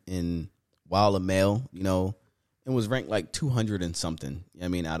in while a male, you know, and was ranked like 200 and something, I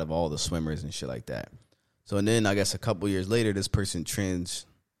mean, out of all the swimmers and shit like that. So, and then I guess a couple years later, this person transitioned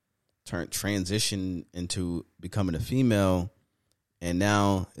into becoming a female and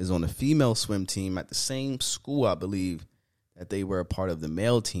now is on a female swim team at the same school, I believe, that they were a part of the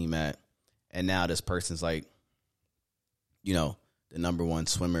male team at. And now this person's like, you know, the number one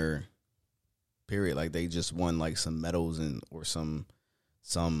swimmer, period. Like they just won like some medals or some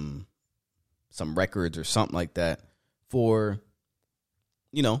records or something like that for,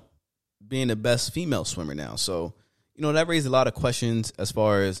 you know, being the best female swimmer now. So, you know, that raised a lot of questions as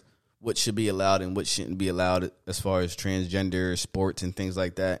far as what should be allowed and what shouldn't be allowed as far as transgender sports and things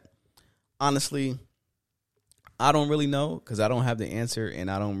like that. Honestly, I don't really know because I don't have the answer, and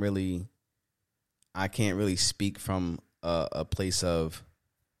I can't really speak from a place of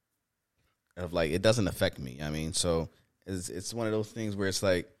like, it doesn't affect me. I mean, so it's one of those things where it's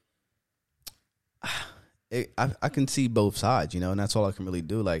like, I can see both sides, you know, and that's all I can really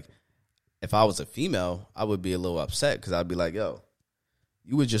do. Like, if I was a female, I would be a little upset because I'd be like, yo,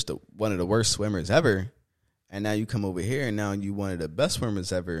 you were just one of the worst swimmers ever, and now you come over here and now you one of the best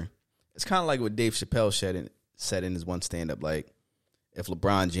swimmers ever. It's kind of like what Dave Chappelle said in his one stand-up, like, if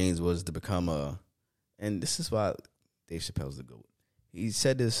LeBron James was to become and this is why Dave Chappelle's the GOAT. He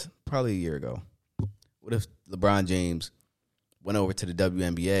said this probably a year ago. What if LeBron James went over to the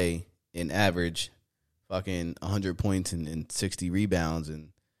WNBA and averaged fucking 100 points and 60 rebounds and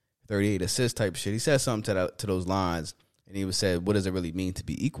 38 assists type shit? He said something to those lines, and he said, what does it really mean to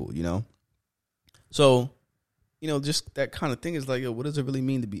be equal, you know? So, you know, just that kind of thing is like, yo, what does it really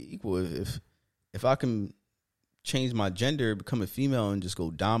mean to be equal? If I can change my gender, become a female, and just go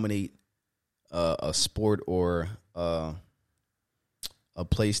dominate a sport or a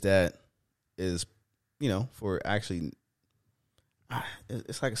place that is, you know, for actually,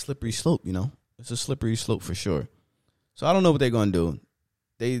 it's like a slippery slope, you know? It's a slippery slope for sure. So I don't know what they're going to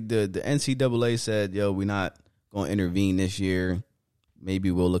do. The NCAA said, yo, we're not going to intervene this year. Maybe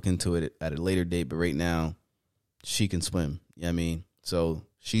we'll look into it at a later date, but right now, she can swim. You know what I mean? So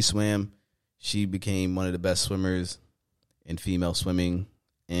she swam. She became one of the best swimmers in female swimming.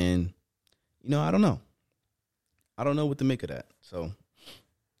 And, you know, I don't know. I don't know what to make of that. So,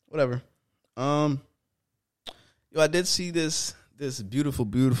 whatever. Yo, I did see this beautiful,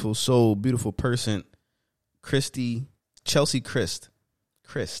 beautiful soul, beautiful person, Chelsea Christ.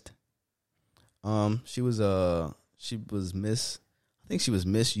 She was Miss, I think she was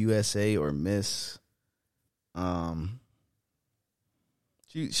Miss USA or Miss,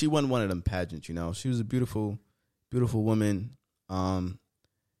 she won one of them pageants, you know. She was a beautiful, beautiful woman. And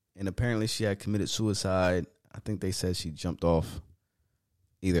apparently she had committed suicide. I think they said she jumped off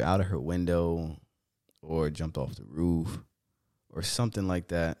either out of her window or jumped off the roof or something like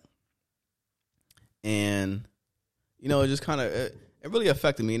that. And, you know, it just kind of, it really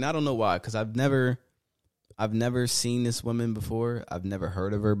affected me. And I don't know why, because I've never seen this woman before. I've never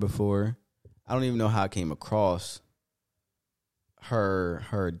heard of her before. I don't even know how I came across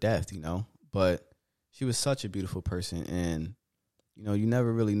her death, you know. But she was such a beautiful person, and, you know, you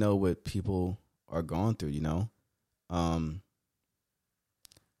never really know what people are going through, you know.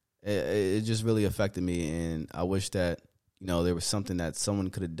 It just really affected me, and I wish that, you know, there was something that someone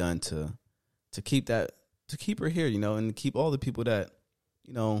could have done to keep her here, you know, and keep all the people that,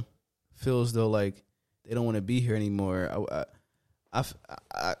 you know, feel as though like they don't want to be here anymore.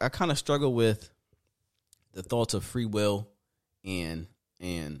 I kind of struggle with the thoughts of free will and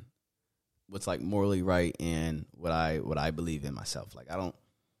what's like morally right and what I believe in myself. Like, I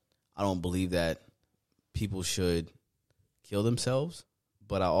don't believe that people should kill themselves,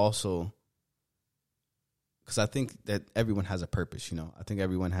 but I also, because I think that everyone has a purpose, you know. I think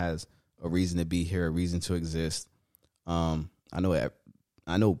everyone has a reason to be here, a reason to exist. I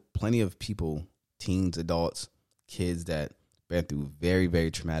know plenty of people, teens, adults, kids that been through very, very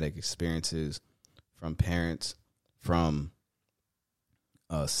traumatic experiences from parents, from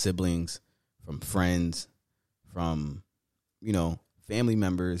siblings, from friends, from, you know, family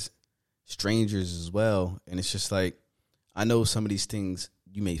members, strangers as well. And it's just like, I know some of these things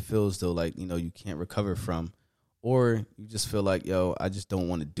you may feel as though like, you know, you can't recover from, or you just feel like, yo, I just don't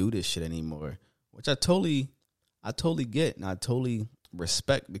want to do this shit anymore, which I totally get and I totally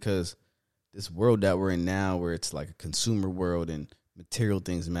respect, because this world that we're in now, where it's like a consumer world and material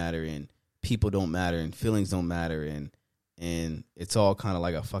things matter and people don't matter and feelings don't matter, and it's all kind of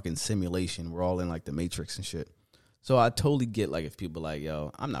like a fucking simulation. We're all in like the Matrix and shit. So I totally get like if people like,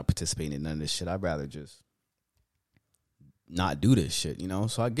 yo, I'm not participating in none of this shit. I'd rather just not do this shit, you know?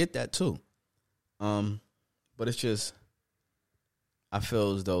 So I get that too. But it's just, I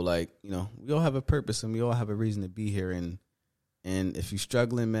feel as though like, you know, we all have a purpose and we all have a reason to be here. And if you're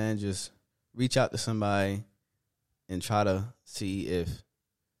struggling, man, just reach out to somebody and try to see if,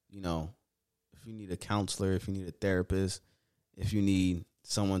 you know, if you need a counselor, if you need a therapist, if you need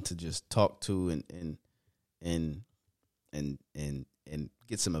someone to just talk to and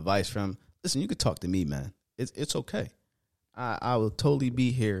get some advice from. Listen, you could talk to me, man. It's okay. I will totally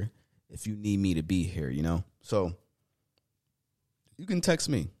be here if you need me to be here, you know? So you can text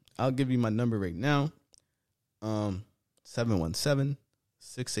me. I'll give you my number right now.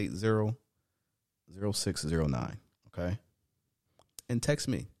 717-680-0609. Okay? And text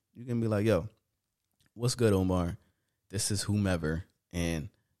me. You can be like, yo, what's good, Omar? This is whomever. And,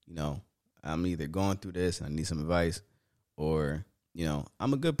 you know, I'm either going through this and I need some advice, or, you know,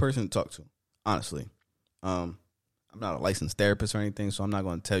 I'm a good person to talk to, honestly. I'm not a licensed therapist or anything, so I'm not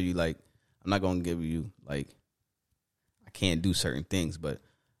going to tell you, like, I'm not going to give you, like, I can't do certain things, but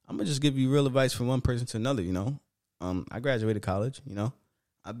I'm going to just give you real advice from one person to another, you know. I graduated college, you know.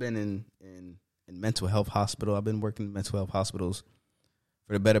 I've been in mental health hospital. I've been working in mental health hospitals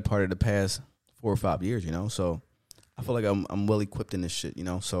for the better part of the past 4 or 5 years, you know. So I feel like I'm well equipped in this shit, you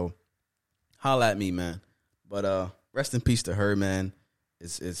know. So holla at me, man. But rest in peace to her, man.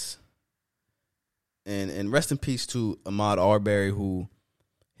 And rest in peace to Ahmaud Arbery, who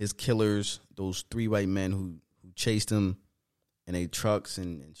his killers, those 3 white men who chased him in their trucks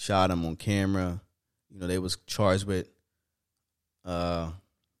and shot him on camera. You know, they was charged with a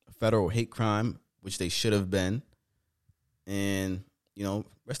federal hate crime, which they should have been. And, you know,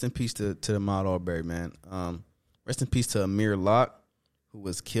 rest in peace to Ahmaud Arbery, man. Rest in peace to Amir Locke, who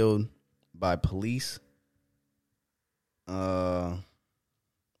was killed by police. And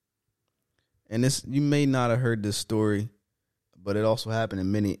this, you may not have heard this story, but it also happened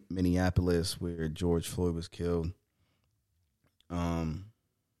in Minneapolis, where George Floyd was killed.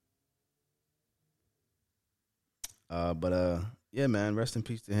 Yeah, man, rest in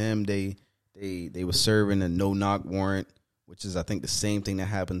peace to him. They were serving a no-knock warrant, which is, I think, the same thing that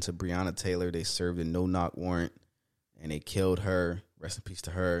happened to Breonna Taylor. They served a no-knock warrant, and they killed her. Rest in peace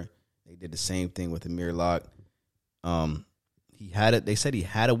to her. They did the same thing with Amir Locke. He had it. They said he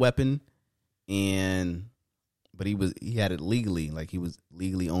had a weapon, but he had it legally. Like, he was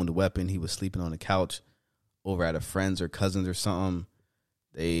legally owned a weapon. He was sleeping on the couch over at a friend's or cousin's or something.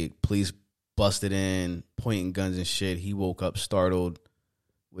 Police busted in, pointing guns and shit. He woke up startled,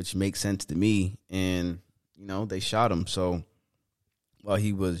 which makes sense to me. And, you know, they shot him. So while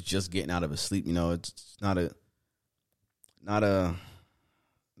he was just getting out of his sleep, you know, it's not an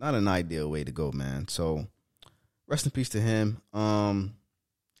ideal way to go, man. So rest in peace to him. I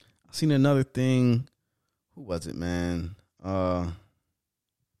seen another thing. Who was it, man? Who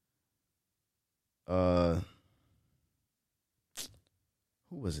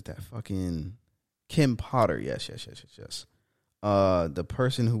was it? That fucking Kim Potter. Yes. The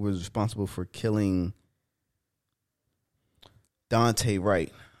person who was responsible for killing Dante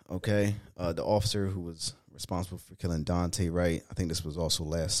Wright. Okay. The officer who was responsible for killing Dante Wright, I think this was also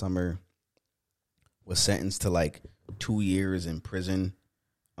last summer, was sentenced to like 2 years in prison.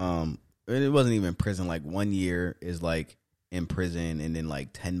 It wasn't even prison. Like 1 year is like in prison, and then like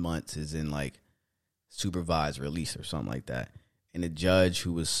 10 months is in like supervised release or something like that. And the judge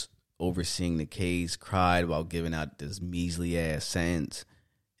who was overseeing the case cried while giving out this measly ass sentence.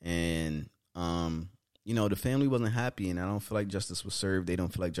 And, you know, the family wasn't happy, and I don't feel like justice was served. They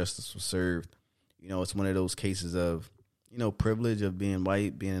don't feel like justice was served. You know, it's one of those cases of, you know, privilege of being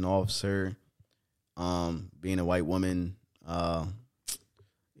white, being an officer, being a white woman,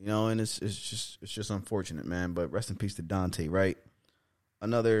 you know, and it's just unfortunate, man. But rest in peace to Dante Wright.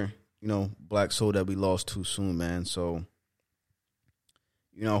 Another, you know, black soul that we lost too soon, man. So,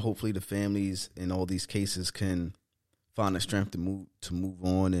 you know, hopefully the families in all these cases can find the strength to move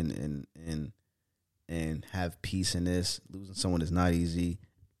on and have peace in this. Losing someone is not easy,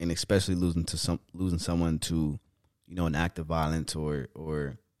 and especially losing someone to, you know, an act of violence or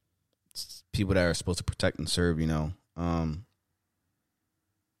people that are supposed to protect and serve, you know.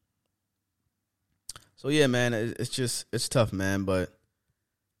 So yeah, man, it's tough, man. But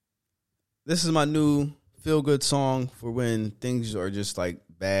this is my new feel good song for when things are just like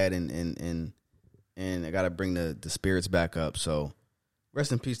bad and I gotta bring the spirits back up. So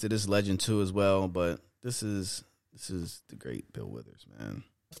rest in peace to this legend too as well. But this is the great Bill Withers, man.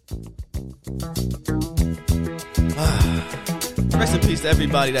 Rest in peace to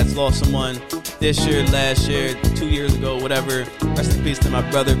everybody that's lost someone this year, last year, 2 years ago, whatever. Rest in peace to my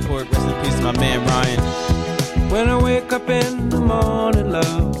brother Port. Rest in peace to my man Ryan. When I wake up in the morning,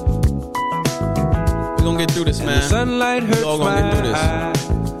 love, we're gonna get through this, man. The sunlight hurts all gonna get through this.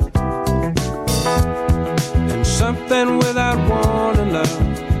 And something without warning, love,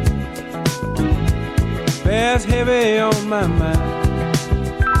 bears heavy on my mind.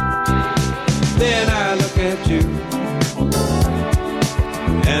 Then I look at you,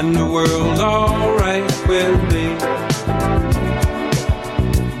 and the world's alright with me.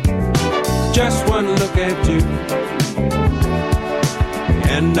 Just one look at you,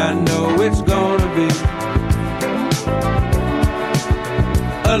 and I know it's gonna be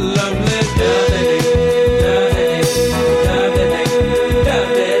a lovely day.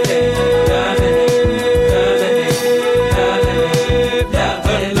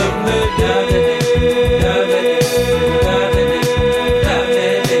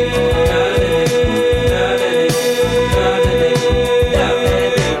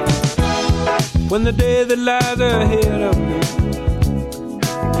 when the day that lies ahead of me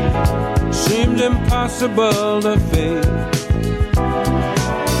seems impossible to face.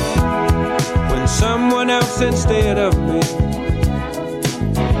 When someone else instead of me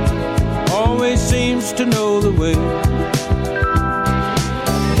always seems to know the way.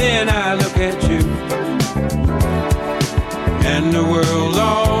 Then I look at you, and the world's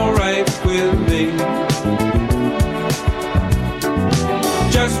alright with me.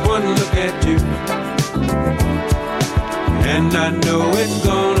 Just one look at you, and I know it's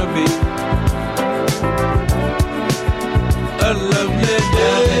gonna be a lovely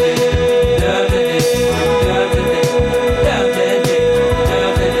day.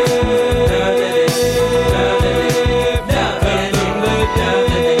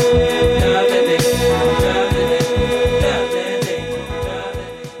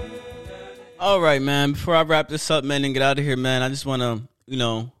 All right, man. Before I wrap this up, man, and get out of here, man, I just want to,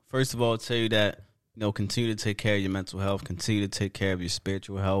 first of all, tell you that, continue to take care of your mental health, continue to take care of your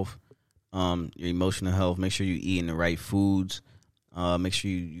spiritual health, your emotional health. Make sure you're eating the right foods. Make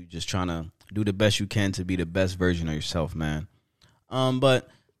sure you're just trying to do the best you can to be the best version of yourself, man. But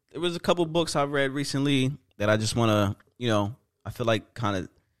there was a couple books I read recently that I just want to, I feel like kind of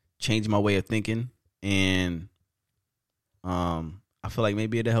change my way of thinking, and I feel like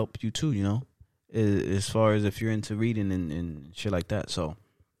maybe it'll help you too, as far as if you're into reading and shit like that. So,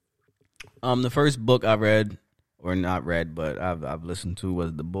 the first book I read, or not read, but I've listened to,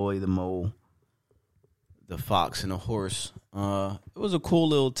 was The Boy, the Mole, the Fox, and the Horse. It was a cool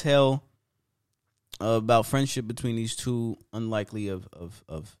little tale about friendship between these two unlikely of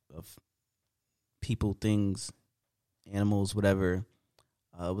people, things, animals, whatever.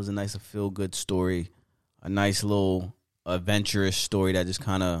 It was a nice, feel good story, a nice little adventurous story that just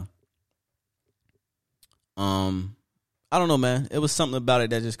kind of, I don't know, man. It was something about it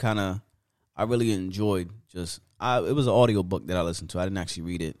that just kind of, I really enjoyed. It was an audio book that I listened to. I didn't actually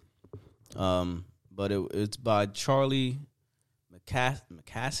read it. But it's by Charlie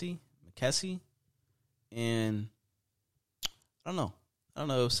McKessie, and I don't know.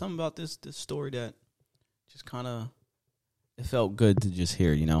 It was something about this story that just kind of, it felt good to just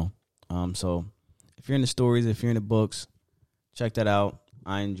hear, So if you're into stories, if you're into books, check that out.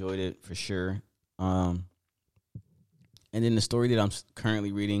 I enjoyed it for sure. And then the story that I'm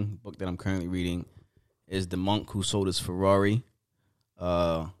currently reading, book that I'm currently reading, is The Monk Who Sold His Ferrari.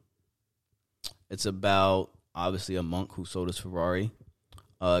 It's about, obviously, a monk who sold his Ferrari.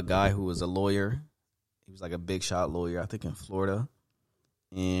 A guy who was a lawyer. He was like a big shot lawyer, I think in Florida.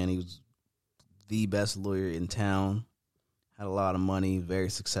 And he was the best lawyer in town. Had a lot of money, very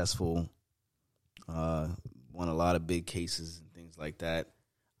successful. Won a lot of big cases and things like that.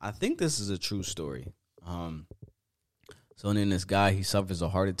 I think this is a true story. So then this guy, he suffers a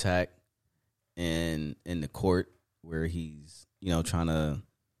heart attack in the court where he's, trying to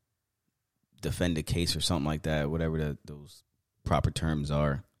defend a case or something like that, whatever those proper terms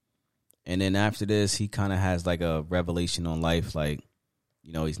are. And then after this, he kind of has like a revelation on life. Like,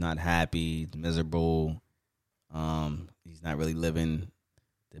 he's not happy, he's miserable. He's not really living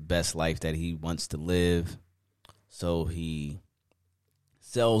the best life that he wants to live. So he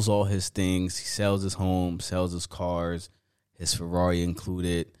sells all his things. He sells his home, sells his cars, his Ferrari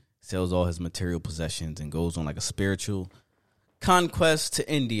included, sells all his material possessions, and goes on like a spiritual conquest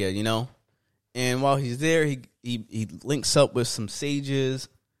to India, And while he's there, he links up with some sages,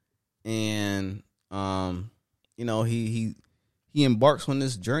 and he embarks on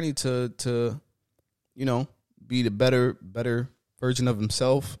this journey to be the better version of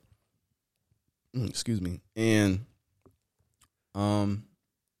himself. Excuse me. And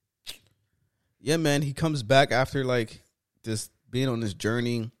yeah, man, he comes back after like this being on this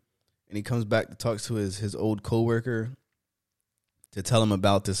journey, and he comes back to talk to his old coworker to tell him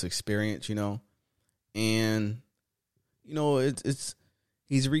about this experience, and it's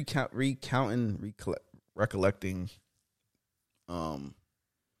he's recollecting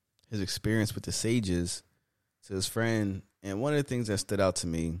his experience with the sages to his friend. And one of the things that stood out to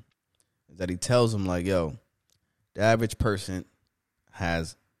me is that he tells him, like, yo, the average person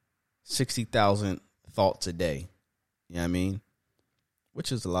has 60,000 thoughts a day. You know what I mean?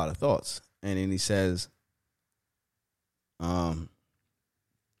 Which is a lot of thoughts. And then he says, 95%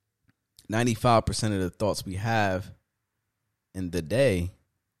 of the thoughts we have in the day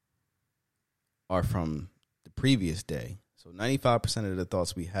are from the previous day. So 95% of the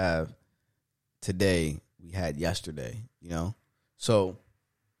thoughts we have today, we had yesterday, So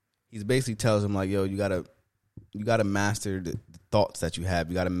he basically tells him, like, yo, you gotta master the thoughts that you have.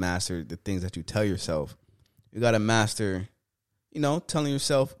 You gotta master the things that you tell yourself. You gotta master, telling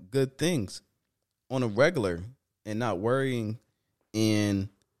yourself good things. on a regular and not worrying and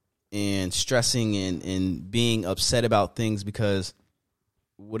stressing and being upset about things, because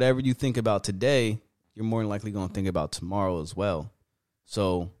whatever you think about today, you're more than likely going to think about tomorrow as well.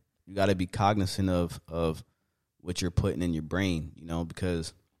 So you got to be cognizant of what you're putting in your brain, you know,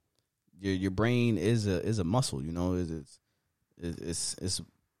 because your brain is a muscle, you know. It's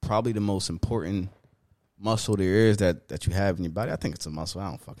probably the most important muscle there is that you have in your body. I think it's a muscle. I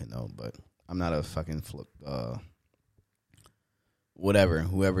don't fucking know, but I'm not a fucking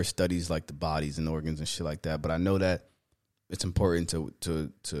whoever studies like the bodies and organs and shit like that. But I know that it's important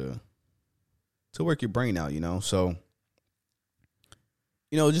to work your brain out, you know. So,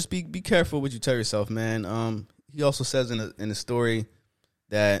 you know, just be careful what you tell yourself, man. He also says in the story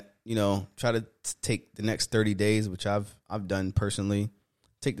that, you know, try to take the next 30 days, which I've done personally.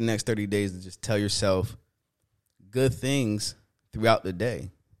 Take the next 30 days to just tell yourself good things throughout the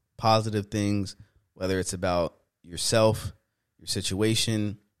day, positive things, whether it's about yourself, your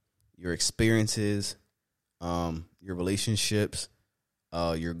situation, your experiences, your relationships,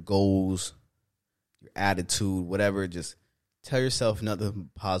 your goals, your attitude, whatever. Just tell yourself nothing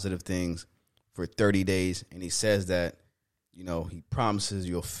positive things for 30 days. And he says that, you know, he promises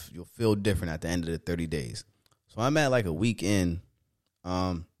you'll feel different at the end of the 30 days. So I'm at like a week in.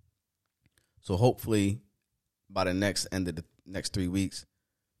 So hopefully by the next end of the next 3 weeks,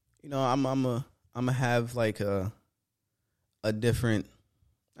 you know, I'm gonna have like a different,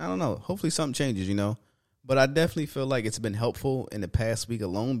 I don't know, hopefully something changes, you know. But I definitely feel like it's been helpful in the past week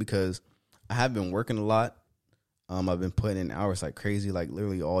alone, because I have been working a lot. I've been putting in hours like crazy, like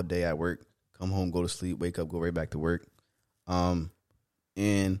literally all day at work, come home, go to sleep, wake up, go right back to work. And,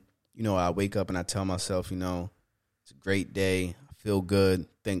 you know, I wake up and I tell myself, you know, it's a great day. I feel good.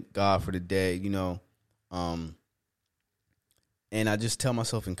 Thank God for the day, you know. And I just tell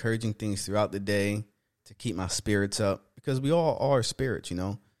myself encouraging things throughout the day to keep my spirits up, because we all are spirits, you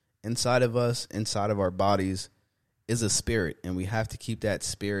know. Inside of us, inside of our bodies is a spirit, and we have to keep that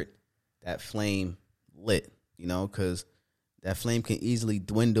spirit, that flame lit, you know, because that flame can easily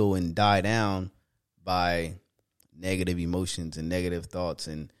dwindle and die down by negative emotions and negative thoughts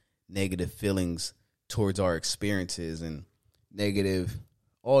and negative feelings towards our experiences and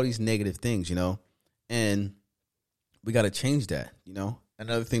all these negative things, you know. And we got to change that, you know.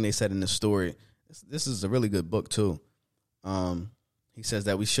 Another thing they said in the story, this is a really good book too. He says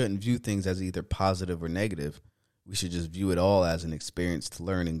that we shouldn't view things as either positive or negative. We should just view it all as an experience to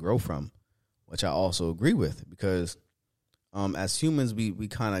learn and grow from, which I also agree with, because as humans, we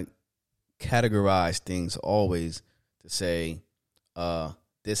kind of categorize things always to say,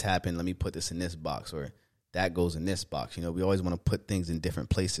 this happened, let me put this in this box, or that goes in this box. You know, we always want to put things in different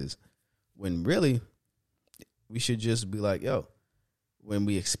places, when really we should just be like, yo, when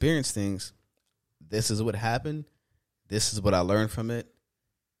we experience things, this is what happened. This is what I learned from it,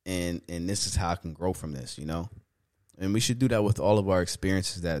 and this is how I can grow from this, you know? And we should do that with all of our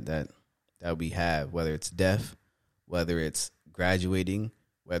experiences that we have, whether it's death, whether it's graduating,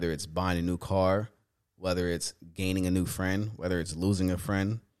 whether it's buying a new car, whether it's gaining a new friend, whether it's losing a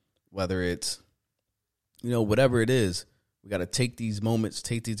friend, whether it's, you know, whatever it is. We got to take these moments,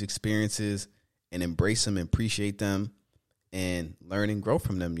 take these experiences, and embrace them and appreciate them and learn and grow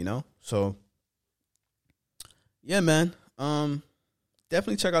from them, you know? So, yeah, man.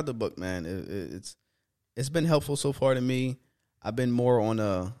 Definitely check out the book, man. It's been helpful so far to me. I've been more on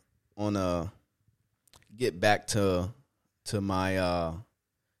a get back to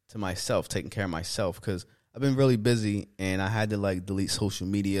myself, taking care of myself, because I've been really busy and I had to like delete social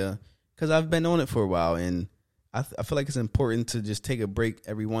media because I've been on it for a while, and I feel like it's important to just take a break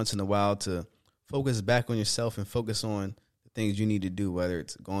every once in a while to focus back on yourself and focus on the things you need to do, whether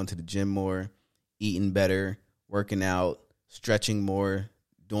it's going to the gym more, eating better, working out, stretching more,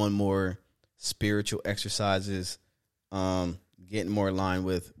 doing more spiritual exercises, getting more in line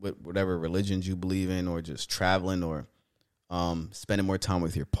with whatever religions you believe in, or just traveling, or spending more time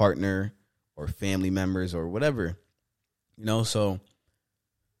with your partner or family members or whatever, you know. So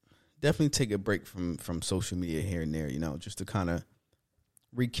definitely take a break from social media here and there, you know, just to kind of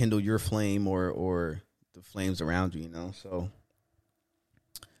rekindle your flame or the flames around you, you know. So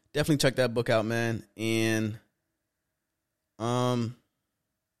definitely check that book out, man. And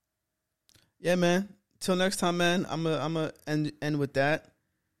yeah, man. Till next time, man. I'm a end with that.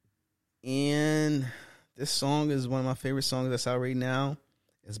 And this song is one of my favorite songs that's out right now.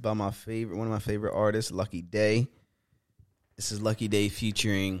 It's by one of my favorite artists, Lucky Daye. This is Lucky Daye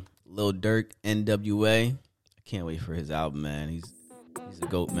featuring Lil Durk, NWA. I can't wait for his album, man. He's a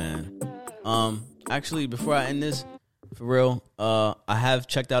GOAT, man. Actually, before I end this, for real, I have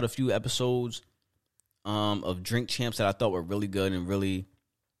checked out a few episodes of Drink Champs that I thought were really good and really,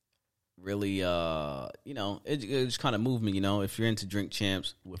 it just kind of moved me. If you're into Drink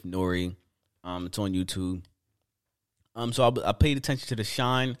Champs with Nori, it's on YouTube. So I paid attention to the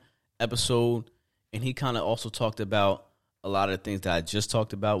Shine episode, and he kind of also talked about a lot of the things that I just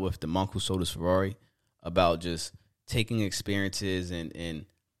talked about with the monk who sold his Ferrari, about just taking experiences and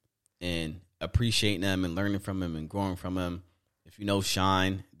appreciating them and learning from them and growing from them. If you know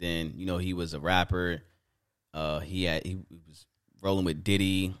Shine, then he was a rapper. He was rolling with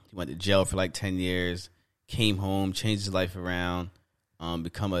Diddy. He went to jail for like 10 years, came home, changed his life around,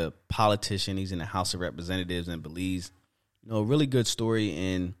 become a politician. He's in the House of Representatives in Belize. A really good story,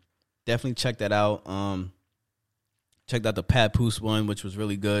 and definitely check that out. Checked out the Papoose one, which was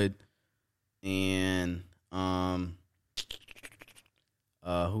really good. And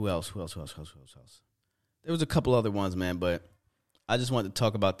who else? There was a couple other ones, man, but I just wanted to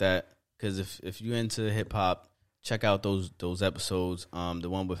talk about that because if you're into hip hop, check out those episodes. The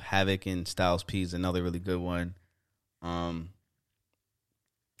one with Havoc and Styles P is another really good one. But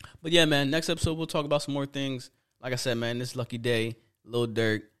yeah, man, next episode we'll talk about some more things. Like I said, man, this lucky day, Lil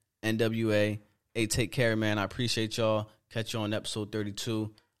Durk, NWA. Hey, take care, man. I appreciate y'all. Catch you on episode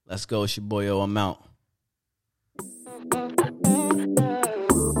 32. Let's go. It's your boy, O. I'm out.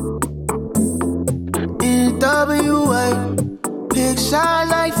 NWA, big shot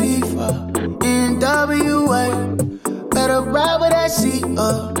like FIFA. NWA, better ride with that seat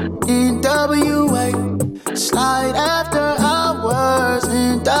up. NWA, slide after hours.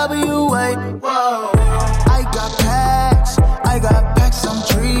 NWA, whoa. I got packs, I'm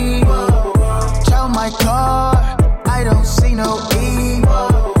dreaming. Chow my car, I don't see no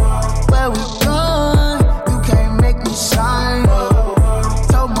evil. Where we going? You can't make me shine.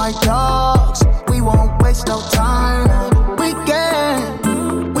 Told my dogs, we won't waste no time.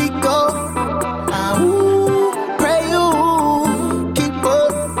 Weekend, we go. Now, pray you keep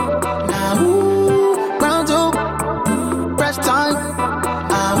up. Now, round two, press time.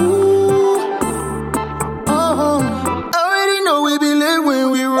 Now, already know we be lit when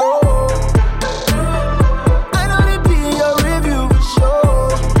we roll. I know they be in your review for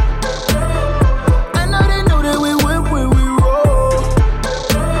sure. I know they know that we win when we roll.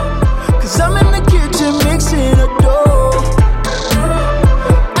 Cause I'm in the kitchen mixing a dough.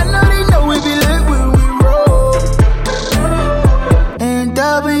 I know they know we be lit when we roll.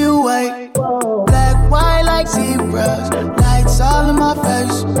 NWA, black, white like zebras. Lights all in my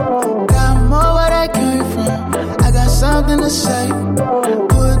face. Got more where that came from. I got something to say.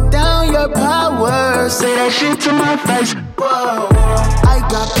 Put down your power. Say that shit to my face. Whoa. I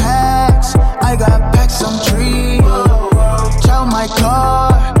got packs, I'm dreaming. Chow my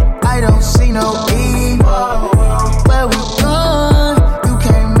car, I don't see no evil. Where we going? You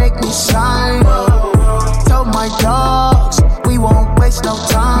can't make me shine. Told my dogs, we won't waste no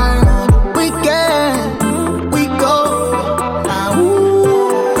time. Weekend, we go. Now,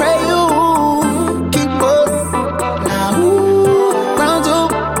 pray you keep up. Now, round two,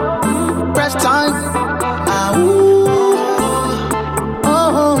 press time. Now,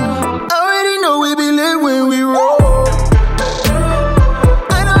 already know we be lit when we roll.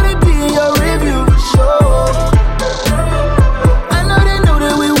 I know they be in your review for sure. I know they know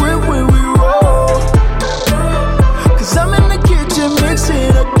that we win when we roll. Cause I'm in the kitchen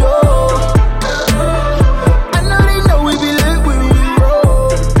mixing a dough. I know they know we be lit when we roll.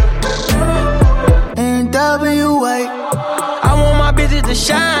 NWA, I want my bitches to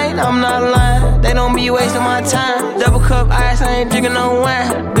shine, I'm not lying. They don't be wasting my time. Double cup ice, I ain't drinking no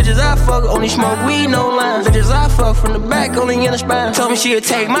wine. Bitches I fuck, only smoke weed, no lines. Bitches I fuck from the back, only in the spine. Told me she'd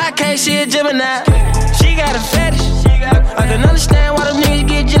take my case, she a Gemini. She got a fetish. I can understand why them niggas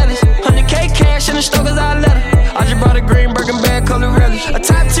get jealous. 100K cash in the stokers, I let her. I just brought a green Birkin bag, color relish. A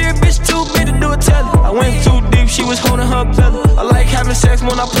top tier bitch, too big to do a telly. I went too deep, she was holding her belly. I like having sex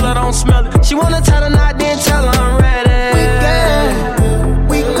when I pull it, I don't smell it. She wanna tie the knot, then